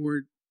dram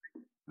poured.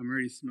 I'm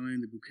already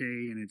smelling the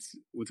bouquet, and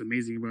what's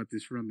amazing about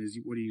this rum is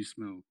what do you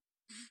smell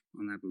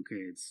on that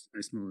bouquet?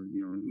 I smell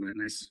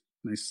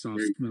nice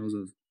soft smells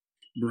of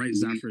bright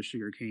Zafra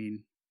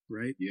sugarcane,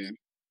 right? Yeah.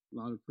 A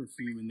lot of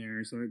perfume in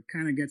there, so it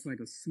kind of gets like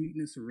a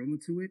sweetness aroma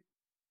to it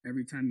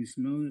every time you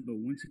smell it. But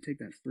once you take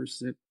that first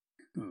sip,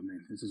 oh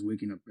man, it's just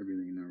waking up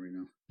everything right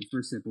now. The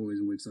first sip always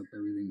wakes up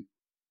everything.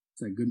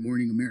 It's like Good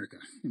Morning America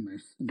in my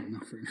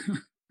mouth right now.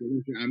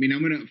 I mean,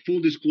 I'm gonna full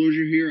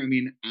disclosure here. I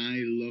mean,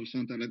 I love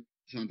Santa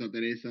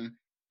Teresa.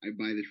 I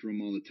buy this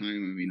rum all the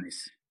time. I mean,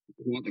 nice.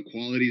 The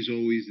quality's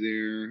always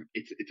there.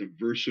 It's a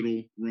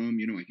versatile rum.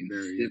 I can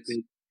sip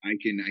it. I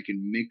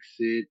can mix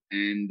it,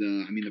 and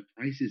I mean the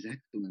price is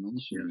excellent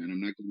also, man.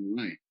 I'm not gonna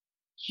lie.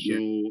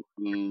 So,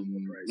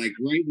 like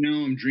right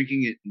now, I'm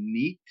drinking it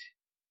neat.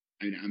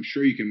 I'm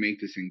sure you can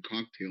make this in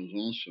cocktails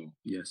also.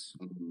 Yes.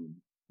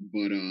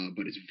 But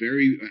it's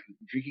very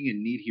drinking it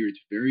neat here.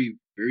 It's very,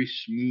 very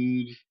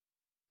smooth.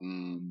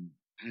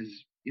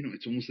 Has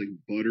it's almost like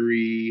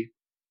buttery,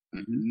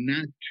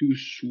 not too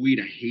sweet.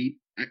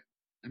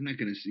 I'm not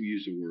gonna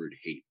use the word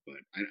hate,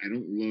 but I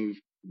don't love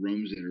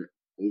rums that are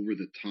over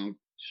the top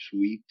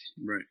sweet.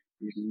 Right.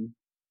 I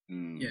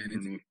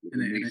don't know if it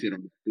makes it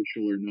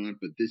artificial or not,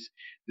 but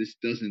this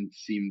doesn't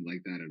seem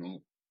like that at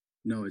all.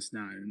 No, it's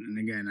not. And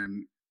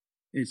again,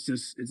 it's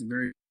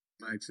very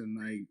complex,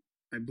 and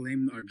I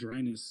blame our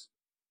dryness.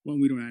 One,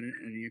 we don't add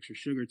any extra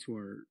sugar to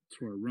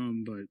our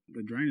rum, but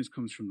the dryness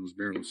comes from those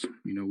barrels.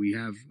 You know, we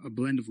have a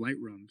blend of light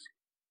rums,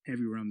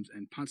 heavy rums,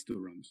 and pot still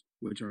rums,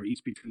 which are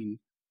each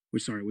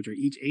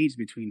aged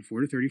between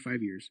 4 to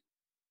 35 years.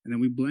 And then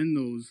we blend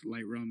those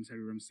light rums,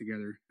 heavy rums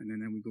together, and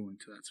then we go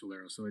into that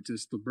Solero. So it's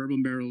just the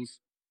bourbon barrels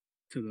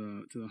to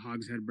the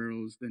hogshead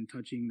barrels, then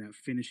touching that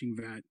finishing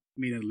vat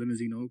made out of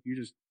limousine oak. You're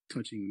just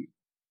touching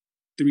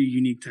 3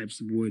 unique types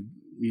of wood,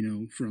 you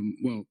know,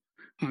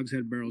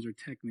 hogshead barrels are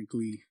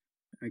technically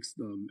ex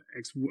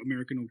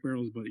American oak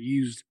barrels, but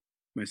used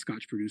by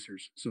Scotch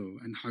producers. So,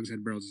 and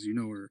hogshead barrels, as you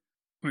know, are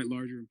quite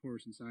larger and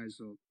porous in size.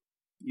 So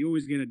you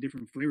always get a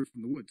different flavor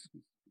from the woods.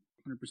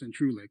 100%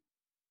 true. Like,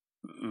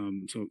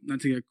 so not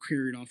to get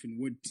carried off in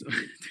wood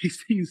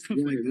tasting and stuff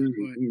like that,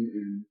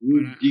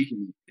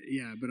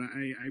 but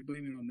I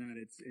blame it on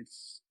that.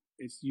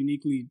 It's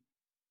uniquely,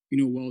 you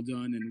know, well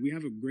done, and we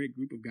have a great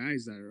group of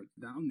guys that are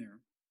down there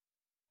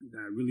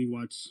that really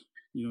watch,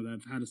 you know, that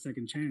have had a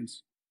second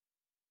chance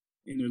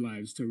in their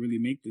lives to really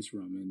make this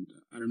rum. And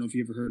I don't know if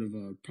you ever heard of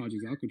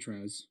Project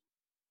Alcatraz,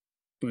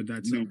 but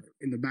that's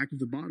in the back of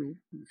the bottle.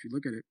 If you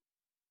look at it,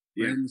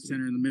 right in the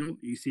center, in the middle,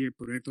 you see it,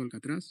 Proyecto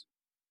Alcatraz.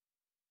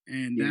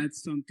 And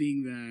that's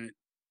something that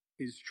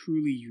is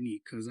truly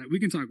unique, because we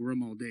can talk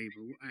rum all day,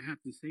 but I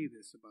have to say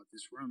this about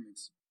this rum.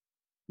 It's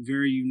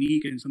very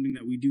unique, and something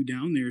that we do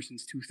down there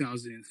since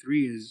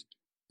 2003 is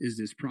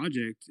this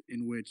project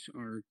in which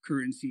our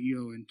current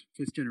CEO and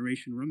 5th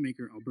generation rum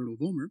maker, Alberto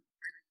Vollmer,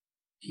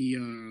 he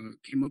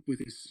came up with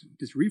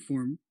this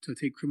reform to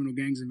take criminal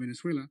gangs in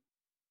Venezuela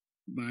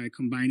by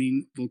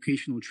combining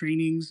vocational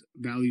trainings,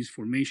 values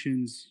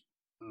formations.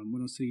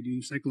 What else did he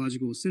do?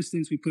 Psychological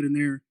assistance we put in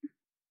there.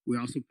 We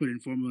also put in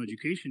formal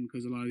education,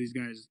 because a lot of these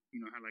guys,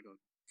 you know, had like a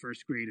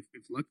first grade, if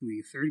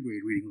luckily, 3rd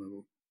grade reading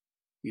level,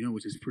 you know,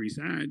 which is pretty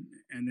sad.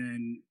 And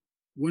then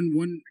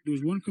there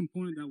was one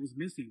component that was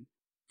missing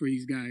for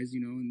these guys, you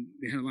know, and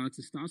they had a lot of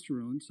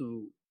testosterone.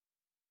 So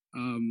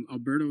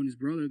Alberto and his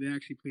brother, they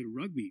actually played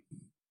rugby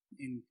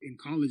in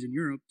college in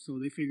Europe. So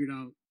they figured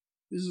out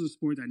this is a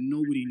sport that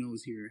nobody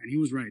knows here. And he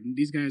was right. And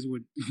these guys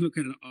would look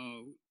at an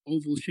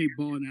oval shaped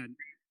ball and had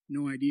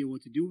no idea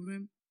what to do with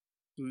them.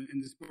 So,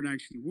 and the sport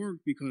actually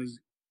worked, because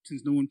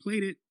since no one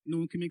played it, no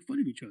one can make fun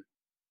of each other.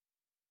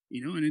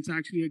 You know, and it's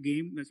actually a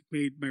game that's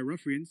played by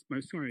ruffians.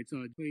 It's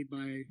played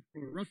by a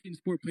ruffian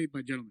sport played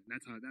by gentlemen.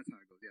 That's how it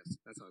goes. Yes,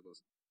 that's how it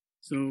goes.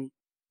 So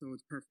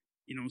it's perfect.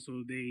 You know,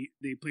 so they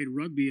played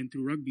rugby, and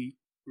through rugby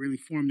really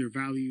formed their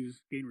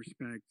values, gained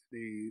respect.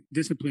 They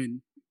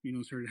discipline, you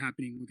know, started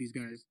happening with these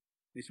guys.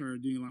 They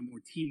started doing a lot more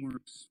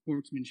teamwork,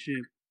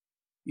 sportsmanship.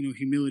 You know,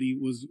 humility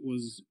was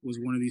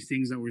one of these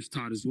things that was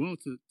taught as well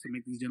to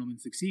make these gentlemen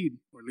succeed,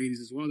 or ladies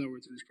as well that were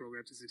in this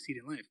program, to succeed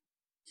in life.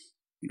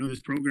 You know,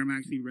 this program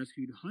actually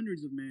rescued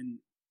hundreds of men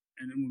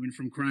and women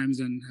from crimes,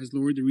 and has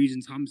lowered the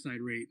region's homicide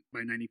rate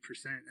by 90%.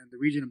 And the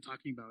region I'm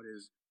talking about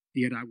is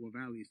the Aragua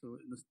Valley. So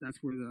that's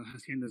where the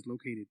hacienda is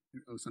located,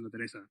 of Santa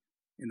Teresa,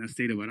 in the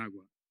state of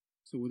Aragua.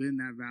 So within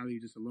that valley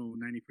just alone,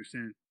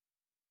 90%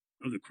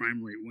 of the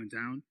crime rate went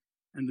down.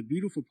 And the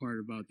beautiful part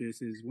about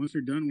this is, once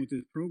they're done with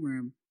this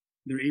program,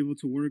 they're able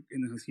to work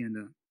in the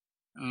hacienda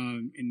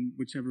in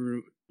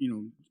whichever, you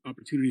know,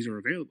 opportunities are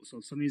available.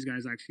 So some of these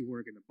guys actually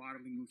work in the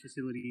bottling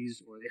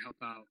facilities, or they help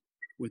out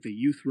with the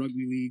youth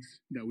rugby leagues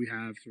that we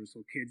have.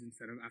 So kids,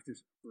 instead of after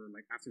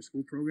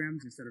school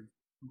programs, instead of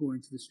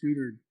going to the street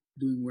or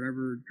doing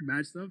whatever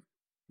bad stuff,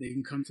 they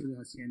can come to the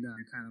hacienda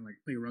and kind of like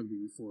play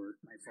rugby before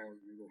night falls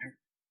and they go home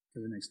for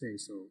the next day.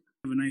 So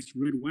I have a nice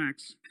red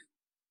wax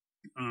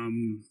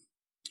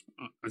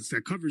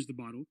that covers the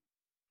bottle.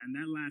 And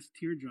that last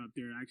teardrop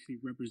there actually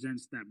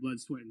represents that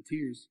blood, sweat, and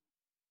tears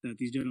that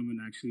these gentlemen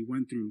actually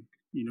went through,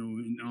 you know,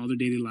 in all their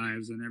daily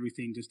lives and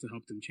everything, just to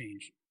help them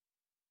change.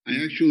 I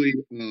actually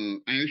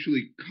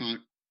caught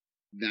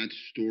that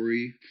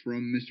story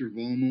from Mr.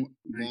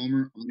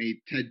 Vollmer on a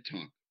TED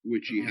Talk,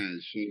 which he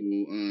has. So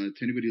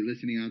to anybody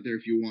listening out there,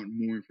 if you want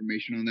more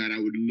information on that, I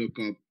would look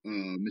up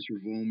Mr.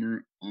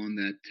 Vollmer on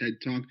that TED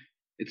Talk.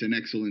 It's an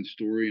excellent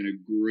story and a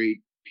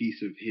great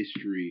piece of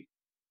history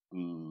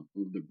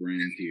of the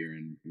brand here,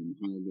 and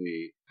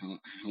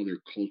how their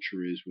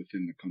culture is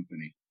within the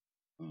company,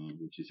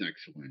 which is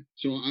excellent.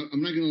 So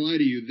I'm not gonna lie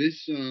to you,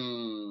 this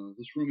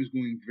rum is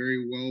going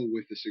very well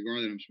with the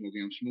cigar that I'm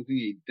smoking. I'm smoking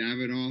a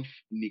Davidoff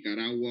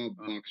Nicaragua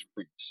box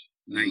press.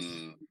 Nice.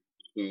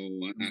 So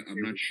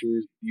I'm not sure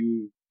if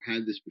you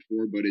had this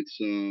before, but it's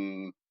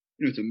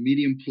it's a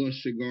medium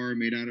plus cigar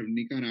made out of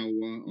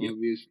Nicaragua. Yep.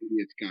 Obviously,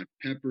 it's got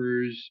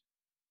peppers.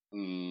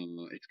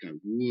 It's got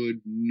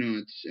wood,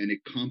 nuts, and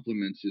it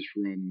complements this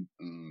rum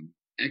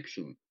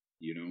excellent.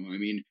 You know, I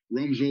mean,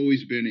 rum's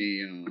always been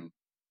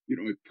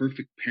a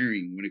perfect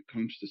pairing when it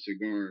comes to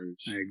cigars.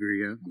 I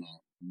agree. Yeah.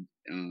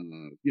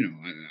 You know,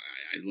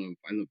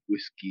 I love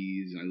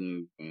whiskeys. I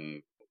love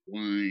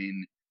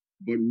wine,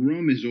 but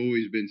rum has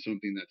always been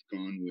something that's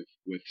gone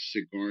with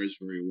cigars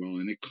very well,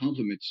 and it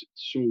complements it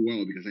so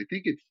well, because I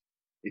think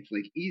it's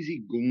like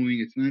easy going.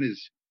 It's not as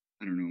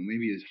I don't know,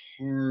 maybe as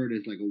hard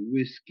as like a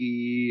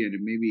whiskey, and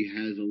it maybe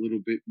has a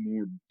little bit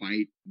more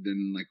bite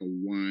than like a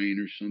wine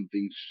or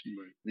something.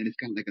 Right. Then it's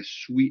got like a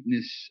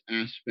sweetness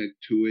aspect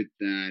to it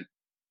that,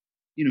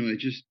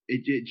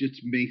 it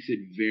just makes it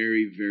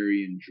very,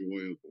 very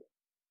enjoyable.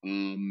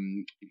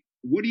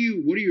 What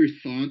are your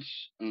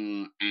thoughts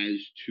as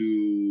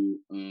to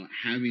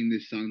having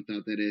this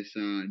Santa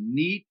Teresa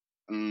neat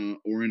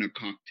or in a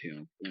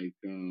cocktail? Like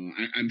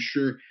I'm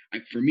sure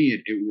for me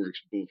it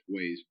works both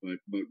ways, but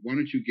why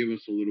don't you give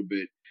us a little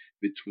bit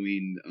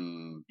between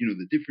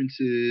the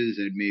differences,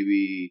 and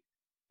maybe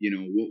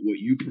what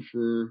you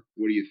prefer?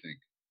 What do you think?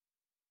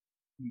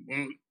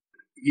 Well,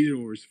 either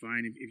or is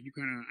fine. If you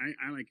kind of,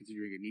 I like it to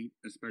drink it neat,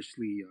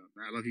 especially.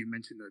 I love you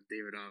mentioned the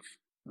Davidoff,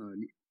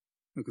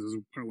 because those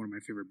are probably one of my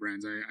favorite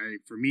brands.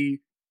 For me,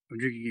 I'm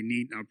drinking it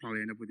neat. I'll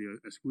probably end up with the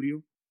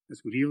Escudio,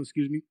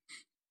 excuse me.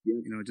 Yeah.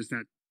 Just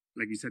that,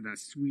 like you said, that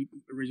sweet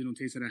original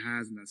taste that it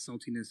has and that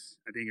saltiness.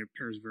 I think it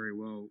pairs very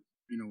well,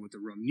 with the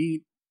rum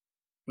neat.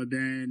 But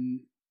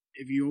then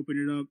if you open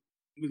it up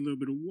with a little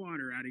bit of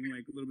water, adding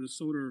like a little bit of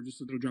soda or just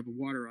a little drop of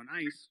water on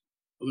ice,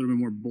 a little bit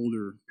more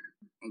bolder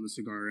of the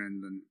cigar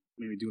end, and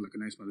maybe do like a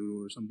nice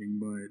Maduro or something.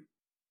 But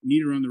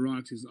Neater on the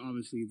Rocks is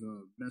obviously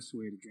the best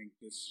way to drink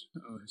this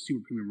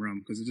super premium rum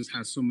because it just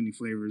has so many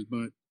flavors.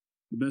 But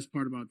the best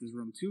part about this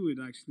rum too,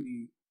 it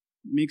actually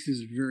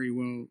mixes very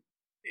well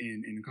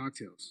in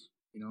cocktails.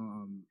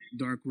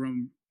 Dark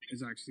rum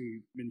has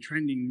actually been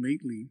trending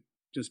lately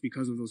just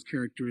because of those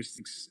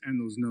characteristics and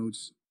those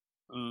notes.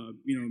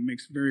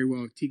 Mix very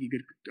well tiki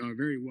good,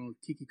 very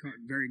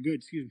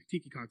good.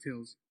 Tiki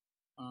cocktails.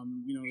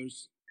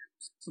 There's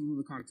some of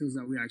the cocktails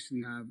that we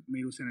actually have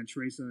made with Santa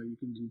Teresa. You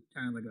can do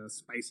kind of like a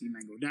spicy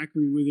mango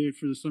daiquiri with it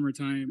for the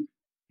summertime.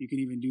 You can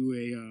even do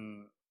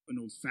an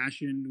old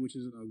fashioned, which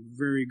is a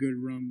very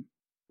good rum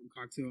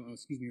cocktail. A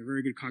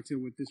very good cocktail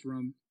with this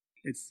rum.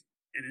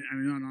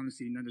 Not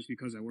honestly, not just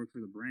because I work for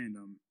the brand.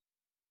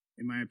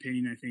 In my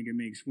opinion, I think it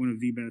makes one of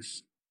the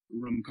best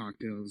rum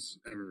cocktails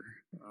ever.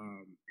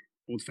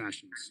 Old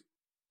fashions,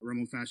 a rum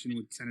old fashioned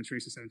with Santa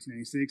Teresa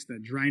 1796.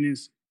 That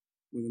dryness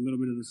with a little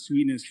bit of the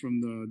sweetness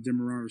from the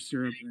Demerara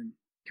syrup and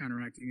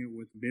counteracting it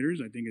with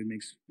bitters, I think it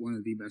makes one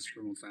of the best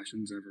rum old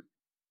fashions ever.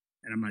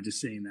 And I'm not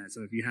just saying that.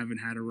 So if you haven't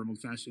had a rum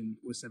old fashioned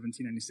with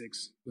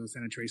 1796, the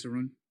Santa Teresa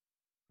run,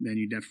 then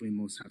you definitely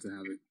most have to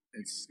have it.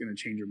 It's gonna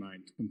change your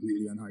mind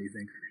completely on how you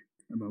think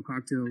about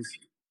cocktails.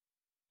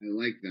 I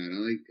like that.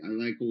 I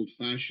like old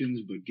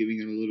fashions, but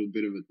giving it a little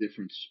bit of a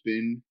different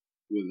spin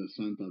with a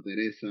Santa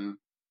Teresa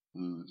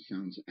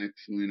sounds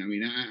excellent. I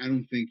mean, I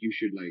don't think you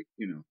should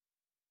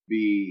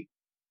be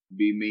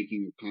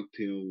making a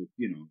cocktail with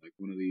like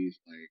one of these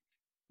like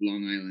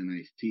Long Island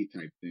iced tea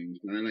type things,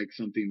 but I like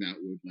something that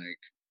would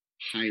like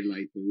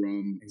highlight the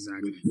rum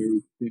Exactly. with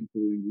very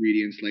simple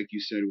ingredients, like you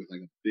said, with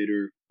like a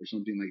bitter or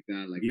something like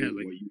that, like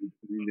what you would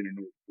find in an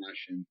old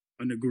fashioned.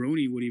 A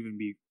Negroni would even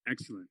be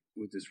excellent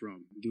with this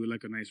rum. Do it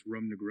like a nice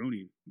rum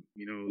Negroni.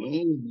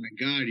 Oh my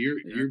God, you're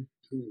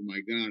oh my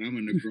God, I'm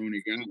a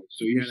Negroni guy.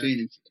 So you're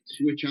saying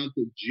switch out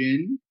the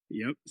gin?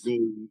 Yep. Go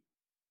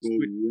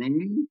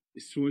rum.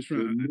 Switch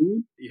from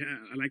yeah,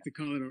 I like to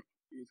call it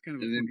it's kind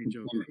of a fucking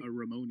joke, a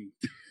Ramoni.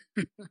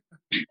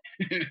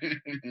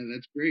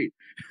 That's great.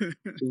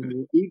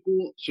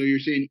 So you're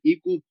saying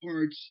equal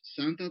parts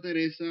Santa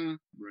Teresa,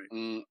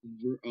 right?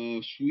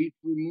 Sweet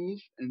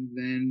vermouth, and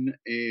then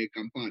a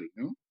Campari,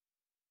 no?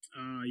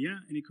 Yeah,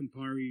 any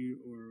Campari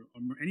or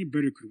any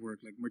bitter could work.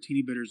 Like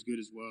Martini bitter is good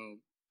as well.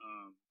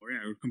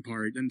 Or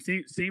Campari. And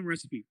same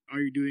recipe. All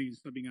you're doing is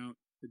subbing out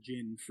the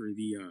gin for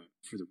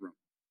the rum.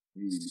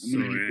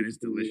 It's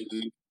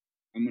delicious.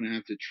 I'm gonna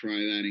have to try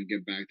that and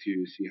get back to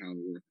you to see how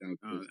it worked out.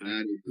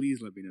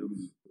 Please let me know.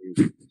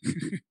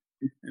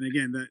 And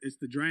again, it's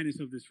the dryness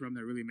of this rum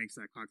that really makes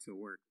that cocktail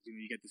work.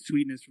 You get the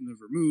sweetness from the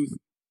vermouth,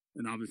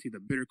 and obviously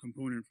the bitter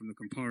component from the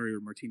Campari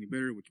or Martini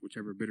bitter,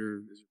 whichever bitter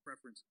is your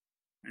preference,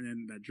 and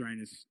then that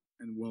dryness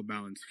and well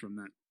balanced from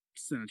that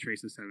Santa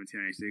Teresa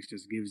 1796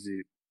 just gives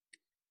it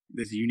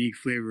this unique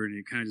flavor, and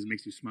it kind of just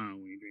makes you smile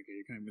when you drink it.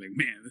 You're kind of like,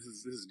 man, this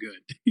is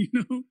good,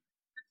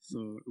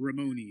 So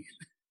Ramoni.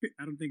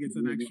 I don't think it's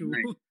an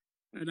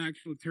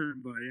actual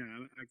term, but yeah,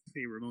 I can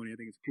say Ramoni. I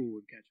think it's cool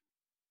with ketchup.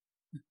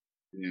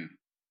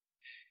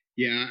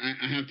 Yeah,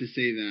 I have to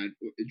say that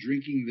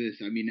drinking this,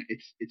 I mean,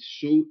 it's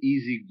so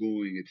easy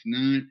going. It's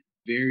not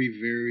very,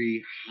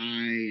 very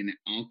high in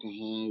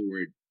alcohol.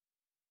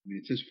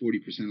 It says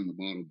 40% on the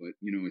bottle, but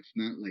it's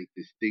not like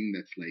this thing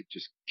that's like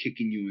just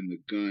kicking you in the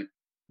gut.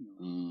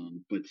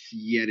 But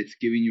yet it's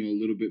giving you a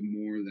little bit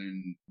more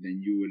than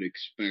you would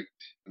expect.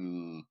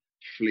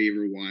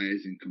 Flavor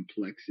wise and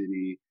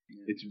complexity,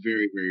 it's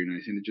very, very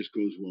nice, and it just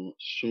goes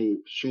so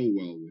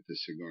well with the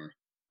cigar.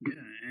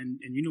 Yeah,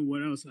 and you know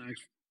what else?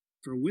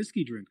 For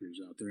whiskey drinkers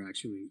out there,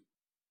 actually,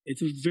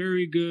 it's a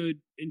very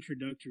good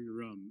introductory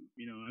rum.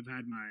 I've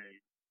had my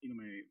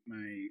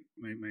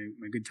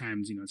my good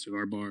times, at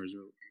cigar bars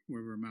or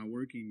wherever I'm out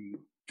working,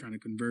 trying to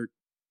convert,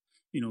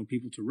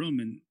 people to rum,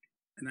 and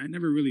you're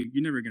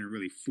never gonna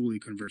really fully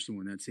convert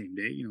someone that same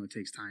day. It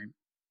takes time.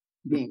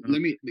 Well,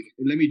 let me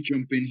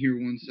jump in here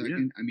 1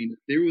 second. I mean, if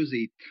there was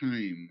a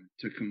time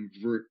to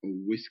convert a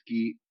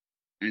whiskey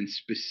and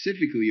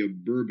specifically a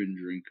bourbon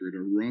drinker to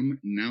rum,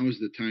 now is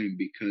the time,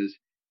 because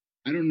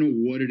I don't know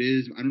what it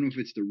is. I don't know if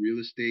it's the real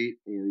estate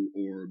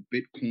or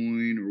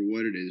Bitcoin or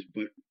what it is,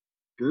 but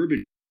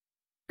bourbon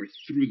are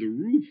through the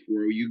roof.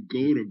 Where you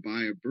go to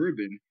buy a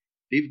bourbon,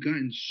 they've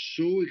gotten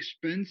so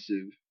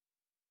expensive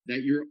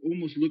that you're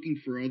almost looking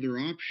for other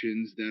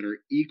options that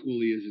are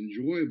equally as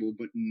enjoyable,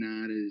 but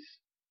not as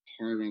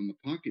hard on the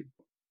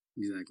pocketbook.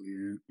 Exactly.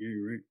 Yeah.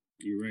 You're right.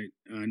 You're right.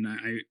 And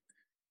I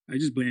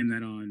just blame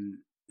that on.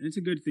 And it's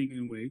a good thing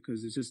in a way,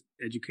 because it's just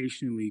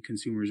educationally,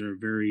 consumers are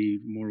very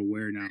more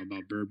aware now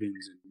about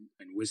bourbons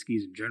and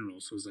whiskeys in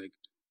general. So it's like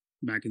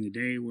back in the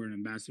day, where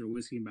an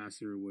whiskey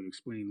ambassador would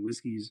explain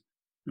whiskeys,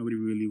 nobody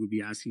really would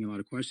be asking a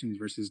lot of questions.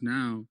 Versus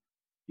now,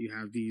 you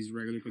have these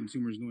regular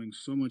consumers knowing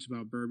so much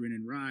about bourbon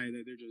and rye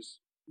that they're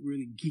just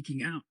really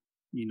geeking out.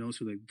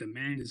 So the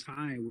demand is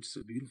high, which is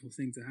a beautiful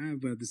thing to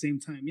have. But at the same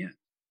time, yeah,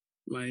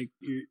 like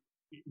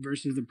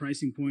versus the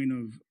pricing point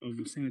of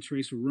Santa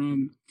Teresa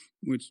rum,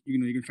 which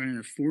you can find it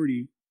at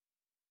 40.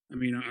 I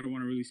mean, I don't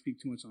want to really speak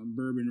too much on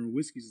bourbon or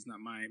whiskeys. It's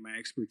not my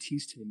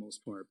expertise to the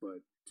most part,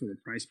 but for the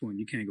price point,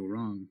 you can't go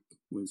wrong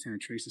with Santa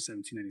Teresa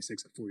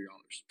 $17.96 at $40.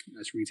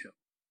 That's retail.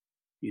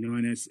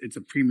 And it's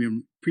a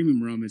premium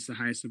rum. It's the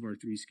highest of our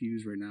 3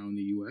 SKUs right now in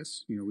the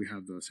U.S. We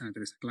have the Santa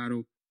Teresa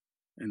Claro,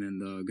 and then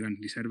the Gran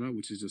Reserva,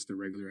 which is just the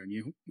regular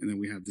añejo, and then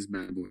we have this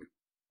bad boy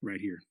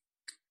right here.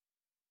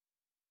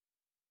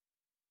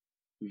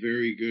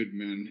 Very good,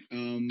 man.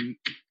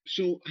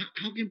 So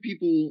how can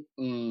people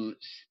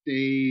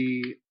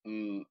stay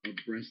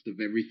abreast of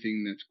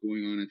everything that's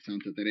going on at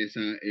Santa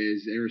Teresa?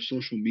 Is there a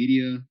social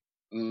media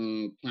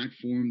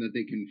platform that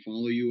they can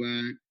follow you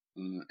at,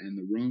 and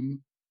the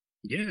rum?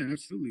 Yeah,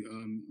 absolutely.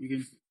 You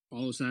can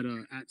follow us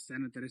at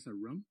Santa Teresa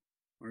Rum,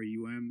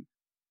 RUM,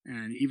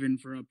 and even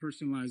for a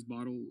personalized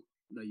bottle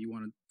that you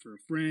want for a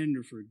friend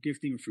or for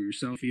gifting or for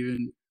yourself,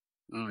 even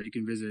you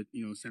can visit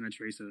Santa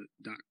Teresa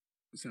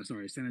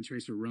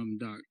Rum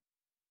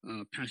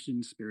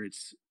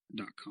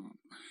passionspirits.com.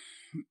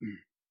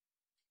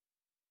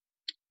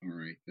 All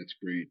right, that's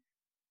great.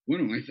 Well,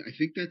 I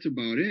think that's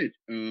about it.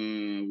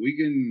 We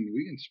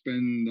can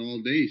spend all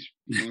day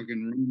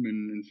talking rum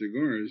and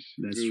cigars.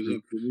 That's if it was true.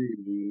 up to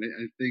me.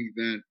 I think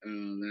that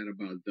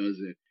about does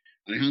it.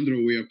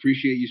 Alejandro, we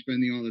appreciate you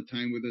spending all the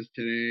time with us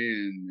today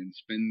and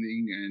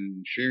spending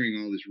and sharing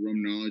all this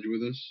rum knowledge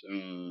with us.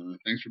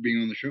 Thanks for being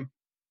on the show.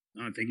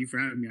 Thank you for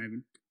having me,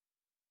 Ivan.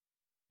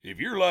 If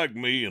you're like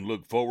me and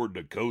look forward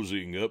to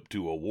cozying up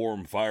to a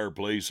warm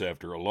fireplace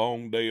after a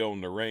long day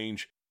on the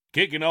range,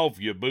 kicking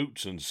off your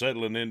boots and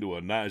settling into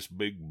a nice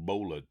big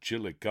bowl of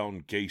chili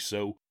con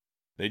queso,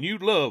 then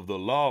you'd love the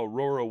La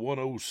Aurora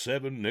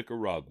 107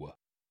 Nicaragua.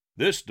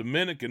 This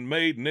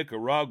Dominican-made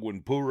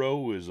Nicaraguan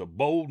puro is a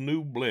bold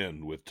new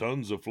blend with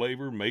tons of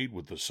flavor, made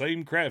with the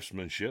same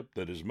craftsmanship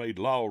that has made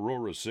La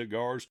Aurora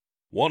cigars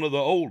one of the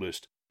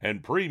oldest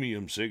and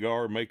premium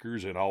cigar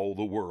makers in all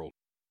the world.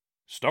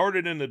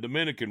 Started in the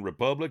Dominican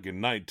Republic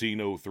in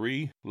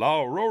 1903,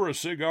 La Aurora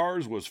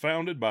Cigars was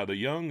founded by the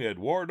young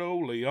Eduardo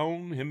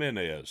Leon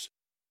Jimenez,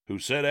 who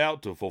set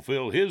out to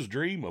fulfill his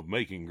dream of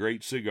making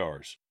great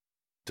cigars.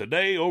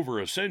 Today, over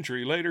a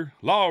century later,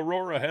 La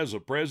Aurora has a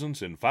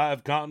presence in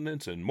 5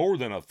 continents and more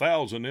than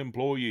 1,000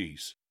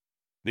 employees.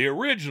 The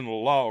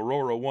original La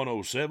Aurora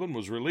 107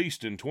 was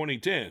released in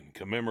 2010,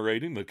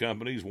 commemorating the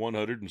company's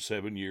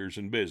 107 years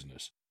in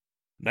business.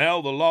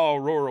 Now the La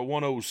Aurora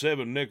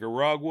 107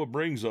 Nicaragua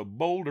brings a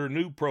bolder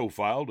new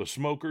profile to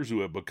smokers who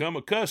have become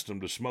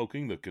accustomed to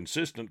smoking the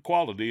consistent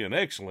quality and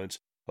excellence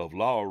of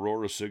La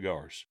Aurora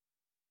cigars.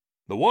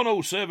 The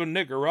 107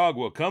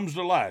 Nicaragua comes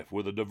to life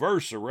with a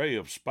diverse array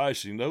of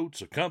spicy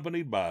notes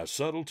accompanied by a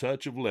subtle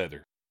touch of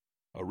leather.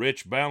 A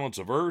rich balance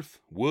of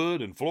earth,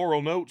 wood, and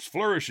floral notes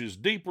flourishes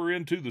deeper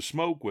into the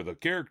smoke with a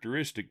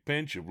characteristic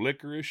pinch of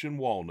licorice and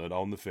walnut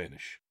on the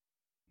finish.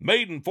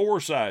 Made in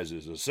 4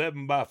 sizes, a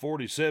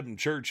 7x47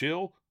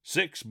 Churchill,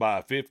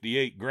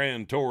 6x58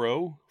 Grand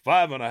Toro,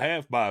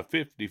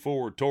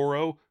 5.5x54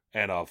 Toro,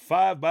 and a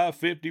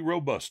 5x50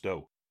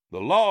 Robusto, the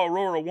La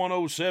Aurora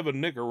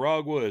 107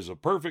 Nicaragua is a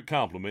perfect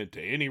complement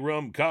to any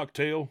rum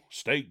cocktail,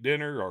 steak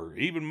dinner, or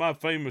even my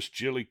famous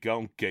chili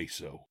con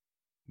queso.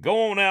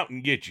 Go on out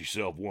and get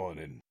yourself one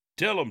and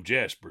tell 'em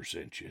Jasper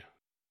sent you.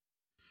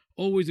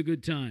 Always a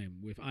good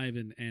time with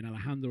Ivan and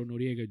Alejandro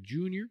Noriega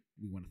Jr.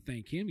 We want to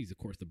thank him. He's, of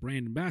course, the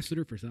brand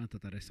ambassador for Santa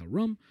Teresa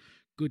Rum.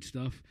 Good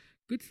stuff.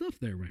 Good stuff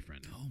there, my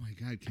friend. Oh, my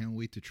God. Can't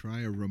wait to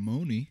try a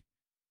Ramoni.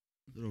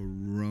 A little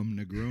rum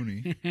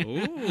Negroni.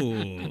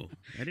 Oh,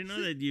 I didn't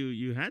know that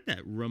you had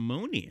that.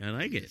 Ramoni. I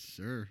like Yes, it.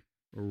 sir.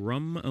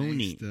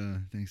 Ramoni.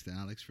 Thanks to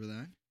Alex for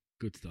that.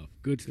 Good stuff.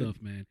 Good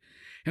stuff, man.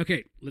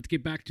 Okay, let's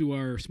get back to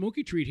our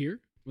smoky treat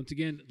here. Once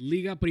again,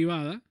 Liga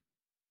Privada.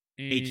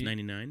 And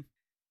H99.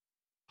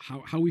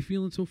 How we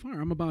feeling so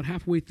far? I'm about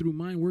halfway through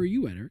mine. Where are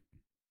you at, Eric?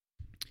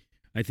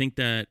 I think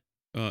that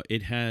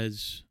it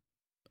has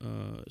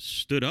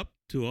stood up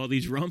to all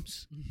these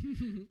rums,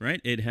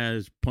 right? It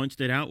has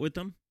punched it out with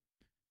them.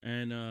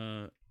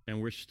 and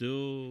we're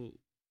still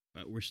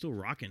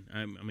rocking.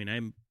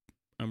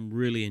 I'm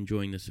really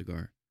enjoying this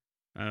cigar.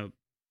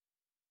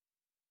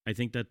 I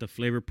think that the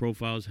flavor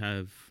profiles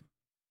have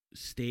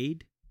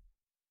stayed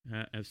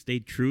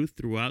true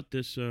throughout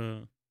this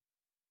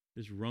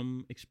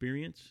rum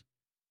experience.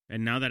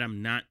 And now that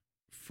I'm not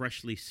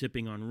freshly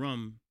sipping on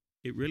rum,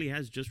 it really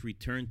has just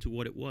returned to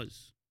what it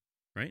was,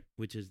 right?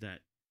 Which is that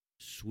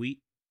sweet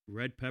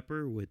red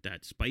pepper with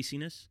that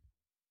spiciness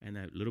and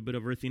that little bit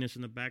of earthiness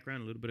in the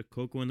background, a little bit of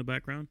cocoa in the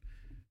background.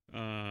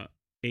 A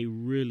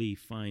really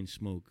fine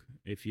smoke.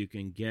 If you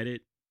can get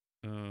it,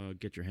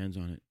 get your hands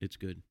on it. It's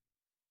good.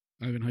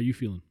 Ivan, how you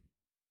feeling?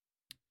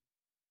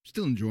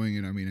 Still enjoying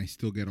it. I mean, I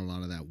still get a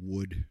lot of that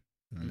wood,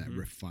 that Mhm.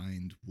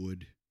 refined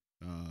wood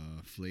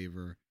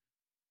flavor.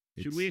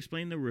 Should we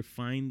explain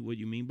what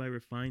you mean by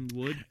refined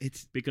wood?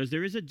 It's Because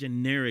there is a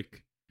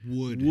generic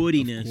wood,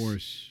 woodiness. of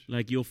course.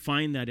 Like you'll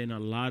find that in a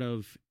lot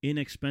of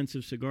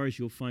inexpensive cigars,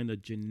 you'll find a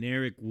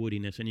generic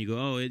woodiness, and you go,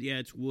 "Oh,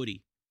 it's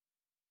woody,"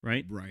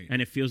 right? Right.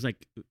 And it feels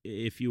like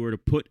if you were to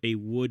put a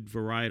wood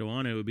varietal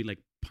on it, it would be like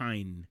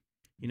pine.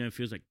 It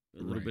feels like a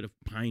little Right. bit of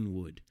pine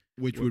wood.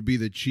 Which would be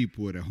the cheap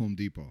wood at Home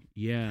Depot.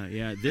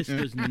 Yeah. This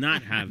does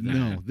not have that.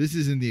 No, this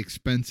is in the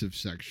expensive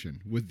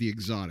section with the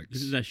exotics.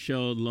 This is a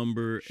shell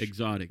lumber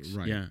exotics.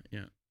 Right.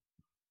 Yeah.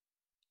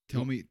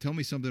 Tell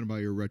me something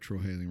about your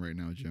retrohaling right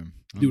now, Jim.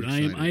 I'm Dude,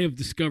 excited. I have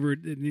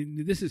discovered,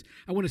 and this is,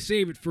 I want to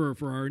save it for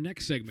our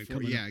next segment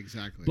coming up.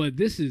 Exactly. But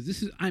this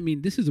is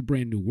a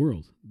brand new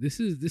world. This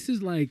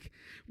is like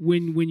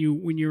when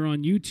you're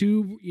on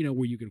YouTube,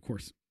 where you can of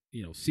course,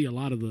 see a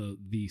lot of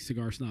the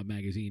Cigar Snob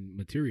magazine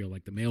material,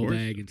 like the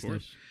mailbag and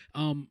stuff.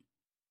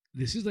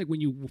 This is like when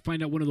you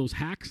find out one of those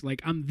hacks.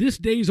 Like, I'm this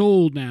days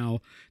old now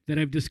that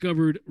I've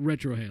discovered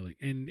retrohaling,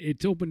 and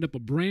it's opened up a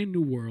brand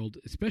new world,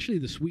 especially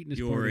the sweetness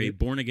part You're of a it.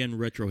 born again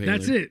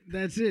retrohaler.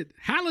 That's it.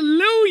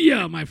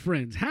 Hallelujah, my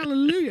friends.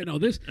 Hallelujah. No,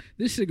 this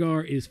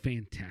cigar is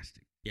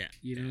fantastic. Yeah.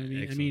 You know what I mean?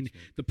 Excellent I mean,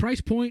 smoke. the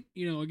price point,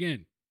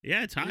 again,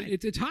 Yeah, it's high.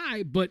 it's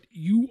high, but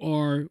you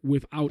are,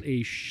 without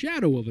a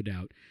shadow of a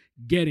doubt,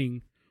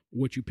 getting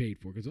what you paid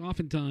for. Because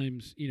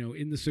oftentimes,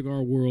 in the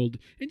cigar world,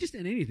 and just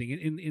in anything,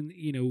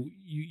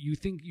 you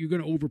think you're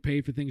going to overpay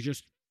for things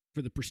just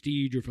for the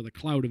prestige or for the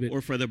clout of it.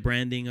 Or for the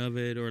branding of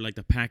it, or like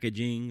the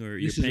packaging, or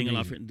This you're is paying a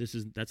lot for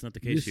amazing. it. That's not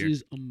the case This here.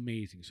 is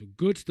amazing. So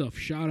good stuff.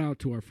 Shout out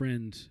to our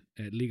friends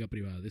at Liga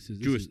Privada. This is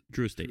Drew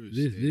Estate.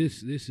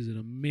 this is an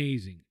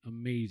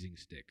amazing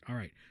stick. All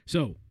right.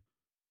 So,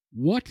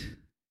 what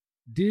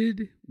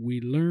did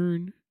we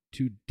learn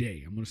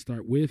today? I'm going to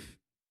start with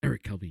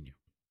Eric Calvino.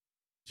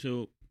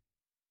 So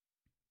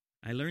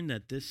I learned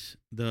that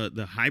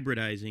the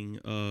hybridizing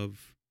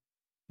of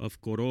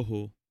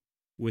Corojo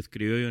with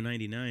Criollo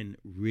 99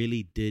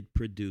 really did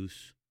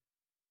produce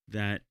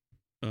that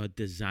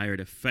desired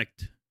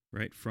effect,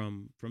 right,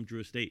 from Drew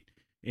Estate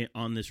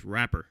on this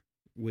wrapper,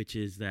 which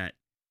is that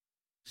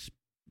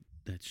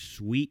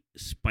sweet,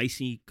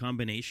 spicy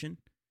combination.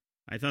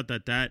 I thought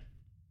that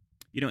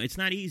it's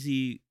not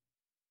easy.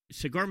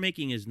 Cigar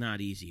making is not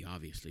easy,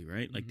 obviously,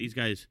 right? Like these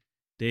guys,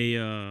 they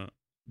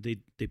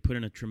put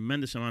in a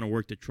tremendous amount of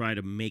work to try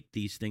to make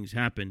these things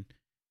happen,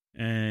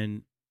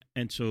 and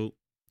so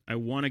I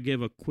want to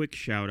give a quick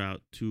shout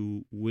out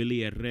to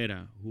Willie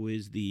Herrera, who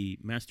is the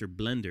master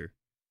blender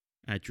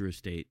at Drew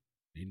Estate.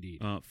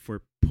 Indeed.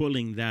 For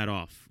pulling that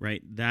off,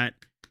 right? That,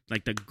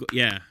 like,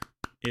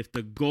 if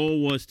the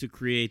goal was to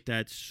create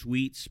that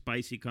sweet,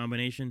 spicy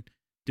combination,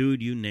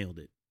 dude, you nailed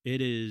it.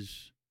 It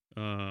is,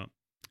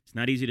 it's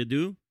not easy to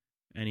do,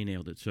 and he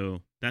nailed it.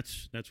 So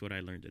that's what I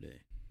learned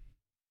today.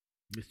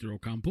 Mr.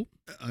 Ocampo.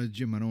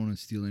 Jim, I don't want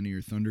to steal any of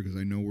your thunder because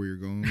I know where you're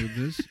going with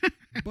this,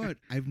 but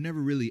I've never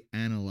really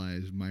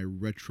analyzed my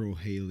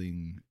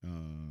retrohaling,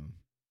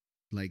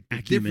 like the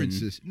Acumen.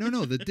 differences.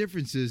 No, the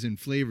differences in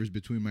flavors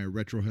between my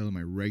retrohale and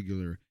my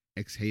regular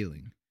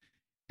exhaling,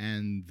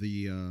 and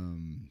the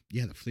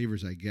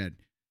flavors I get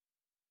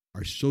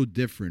are so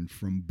different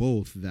from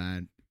both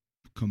that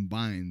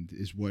combined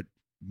is what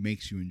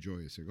makes you enjoy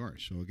a cigar.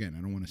 So again,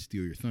 I don't want to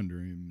steal your thunder,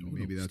 and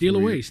maybe that's Steal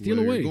where away, you're- steal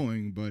where away. you're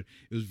going, but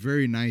it was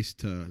very nice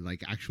to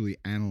like actually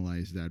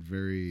analyze that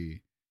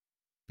very,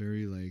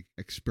 very like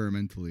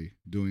experimentally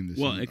doing this.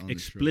 Well, on the show.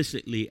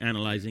 explicitly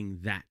analyzing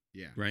that,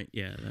 Yeah. right?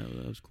 Yeah,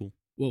 that was cool.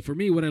 Well, for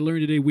me, what I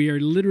learned today, we are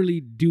literally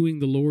doing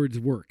the Lord's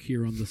work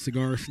here on the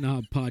Cigar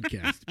Snob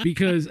podcast.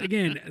 Because,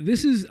 again,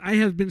 I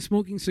have been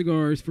smoking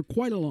cigars for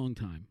quite a long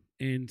time.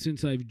 And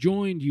since I've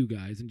joined you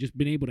guys and just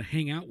been able to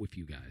hang out with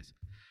you guys,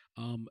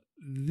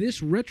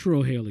 this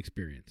retrohale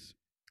experience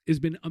has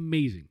been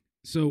amazing.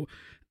 So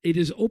it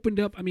has opened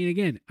up. I mean,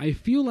 again, I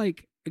feel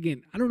like,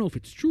 I don't know if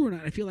it's true or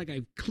not. I feel like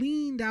I've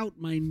cleaned out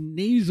my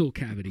nasal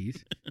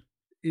cavities.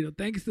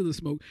 Thanks to the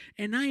smoke,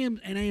 and I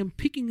am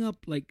picking up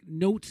like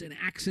notes and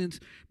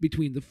accents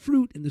between the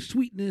fruit and the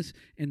sweetness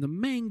and the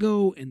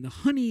mango and the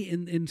honey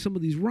and some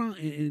of these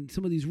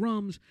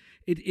rums.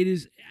 It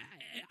is,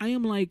 I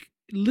am like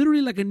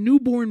literally like a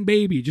newborn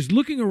baby, just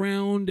looking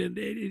around and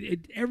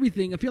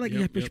everything. I feel like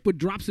I should put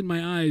drops in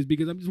my eyes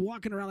because I'm just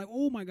walking around like,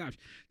 oh my gosh,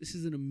 this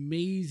is an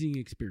amazing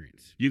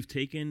experience. You've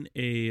taken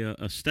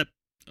a step,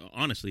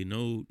 honestly,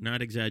 no,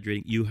 not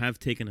exaggerating. You have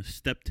taken a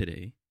step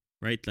today,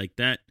 right? Like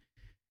that,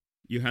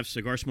 you have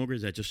cigar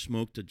smokers that just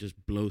smoke to just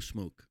blow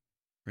smoke,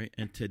 right?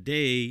 And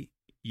today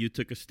you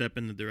took a step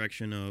in the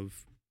direction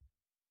of,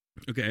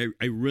 okay,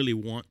 I really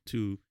want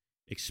to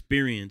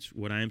experience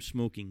what I'm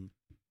smoking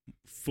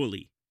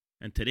fully.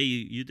 And today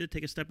you did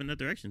take a step in that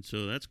direction,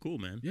 so that's cool,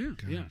 man. Yeah,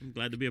 God. yeah. I'm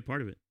glad to be a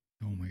part of it.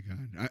 Oh my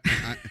God!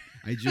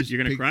 I just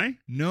You're gonna cry?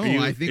 No,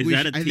 I think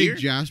I think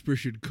Jasper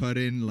should cut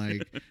in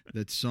like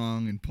that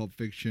song in Pulp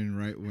Fiction,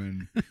 right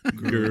when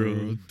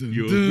Girl, dun,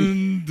 you'll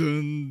dun,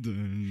 dun,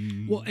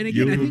 dun, Well, and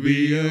again, I you'll think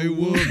be a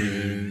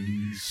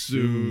woman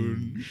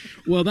soon.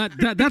 Well,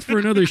 that's for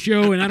another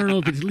show, and I don't know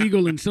if it's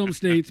legal in some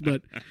states,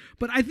 but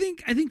I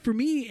think for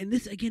me, and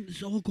this again,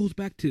 this all goes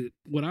back to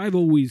what I've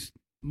always,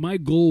 my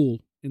goal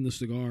in the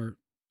cigar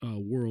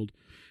world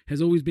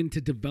has always been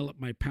to develop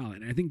my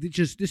palate. And I think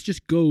this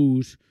just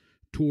goes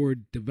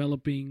toward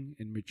developing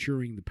and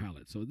maturing the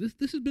palate. So this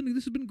has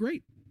been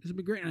great. This has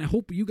been great, and I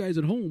hope you guys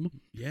at home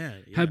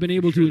have been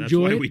able to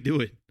enjoy That's why it. we do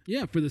it.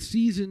 Yeah, for the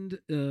seasoned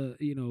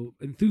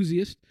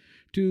enthusiast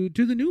to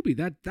the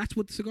newbie. That's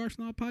what the Cigar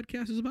Snob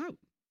podcast is about.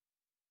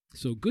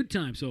 So good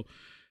time. So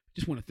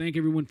just want to thank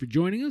everyone for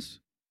joining us.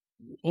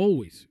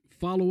 Always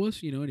follow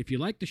us, and if you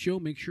like the show,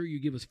 make sure you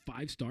give us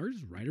 5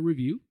 stars, write a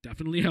review,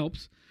 definitely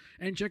helps,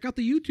 and check out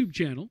the YouTube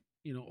channel.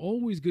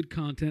 Always good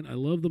content. I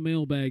love the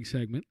mailbag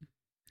segment.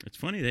 It's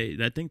funny,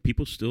 I think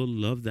people still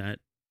love that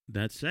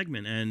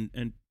segment,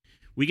 and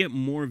we get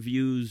more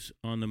views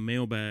on the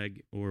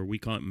mailbag, or we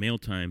call it mail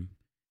time,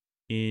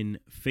 in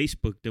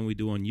Facebook than we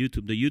do on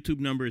YouTube. The YouTube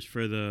numbers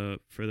for the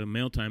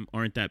mail time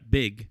aren't that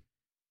big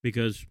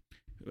because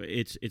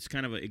it's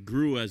kind of it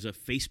grew as a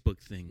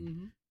Facebook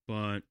thing,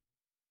 but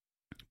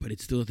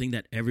it's still a thing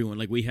that everyone,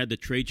 like we had the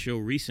trade show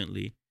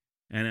recently,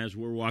 and as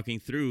we're walking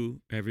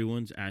through,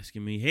 everyone's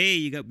asking me, "Hey,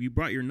 you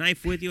brought your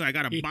knife with you? I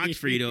got a box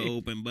for you to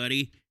open,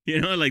 buddy."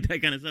 Like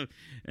that kind of stuff.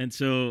 And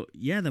so,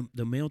 yeah,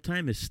 the mail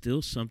time is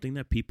still something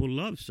that people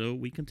love. So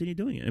we continue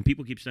doing it, and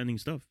people keep sending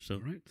stuff. So,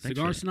 all right,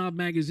 Cigar Snob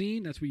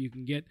magazine. That's where you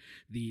can get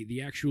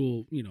the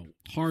actual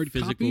hard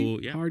physical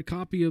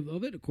copy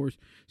of it. Of course,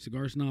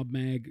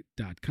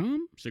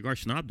 cigarsnobmag.com,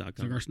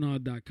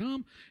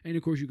 cigarsnob.com, and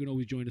of course you can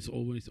always join us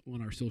always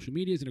on our social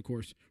medias, and of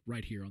course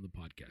right here on the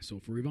podcast. So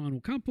for Ivan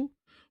Ocampo,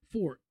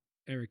 for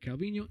Eric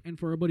Calvino, and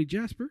for our buddy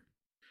Jasper,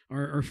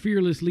 our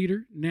fearless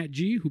leader, Nat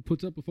G, who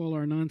puts up with all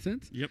our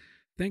nonsense. Yep.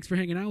 Thanks for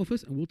hanging out with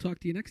us, and we'll talk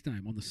to you next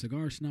time on the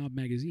Cigar Snob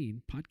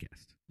Magazine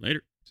podcast.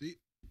 Later. See.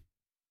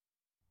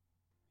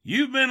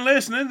 You've been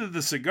listening to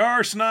the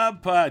Cigar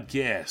Snob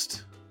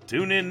podcast.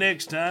 Tune in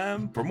next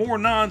time for more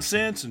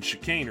nonsense and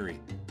chicanery.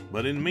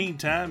 But in the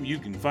meantime, you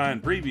can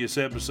find previous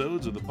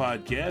episodes of the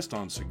podcast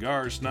on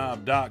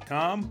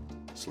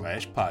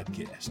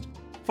cigarsnob.com/podcast.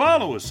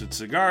 Follow us at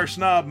Cigar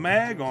Snob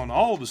Mag on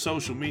all the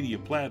social media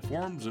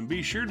platforms, and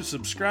be sure to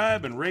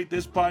subscribe and rate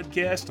this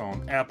podcast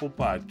on Apple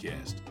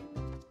Podcast.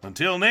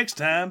 Until next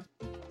time,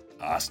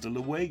 hasta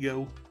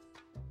luego.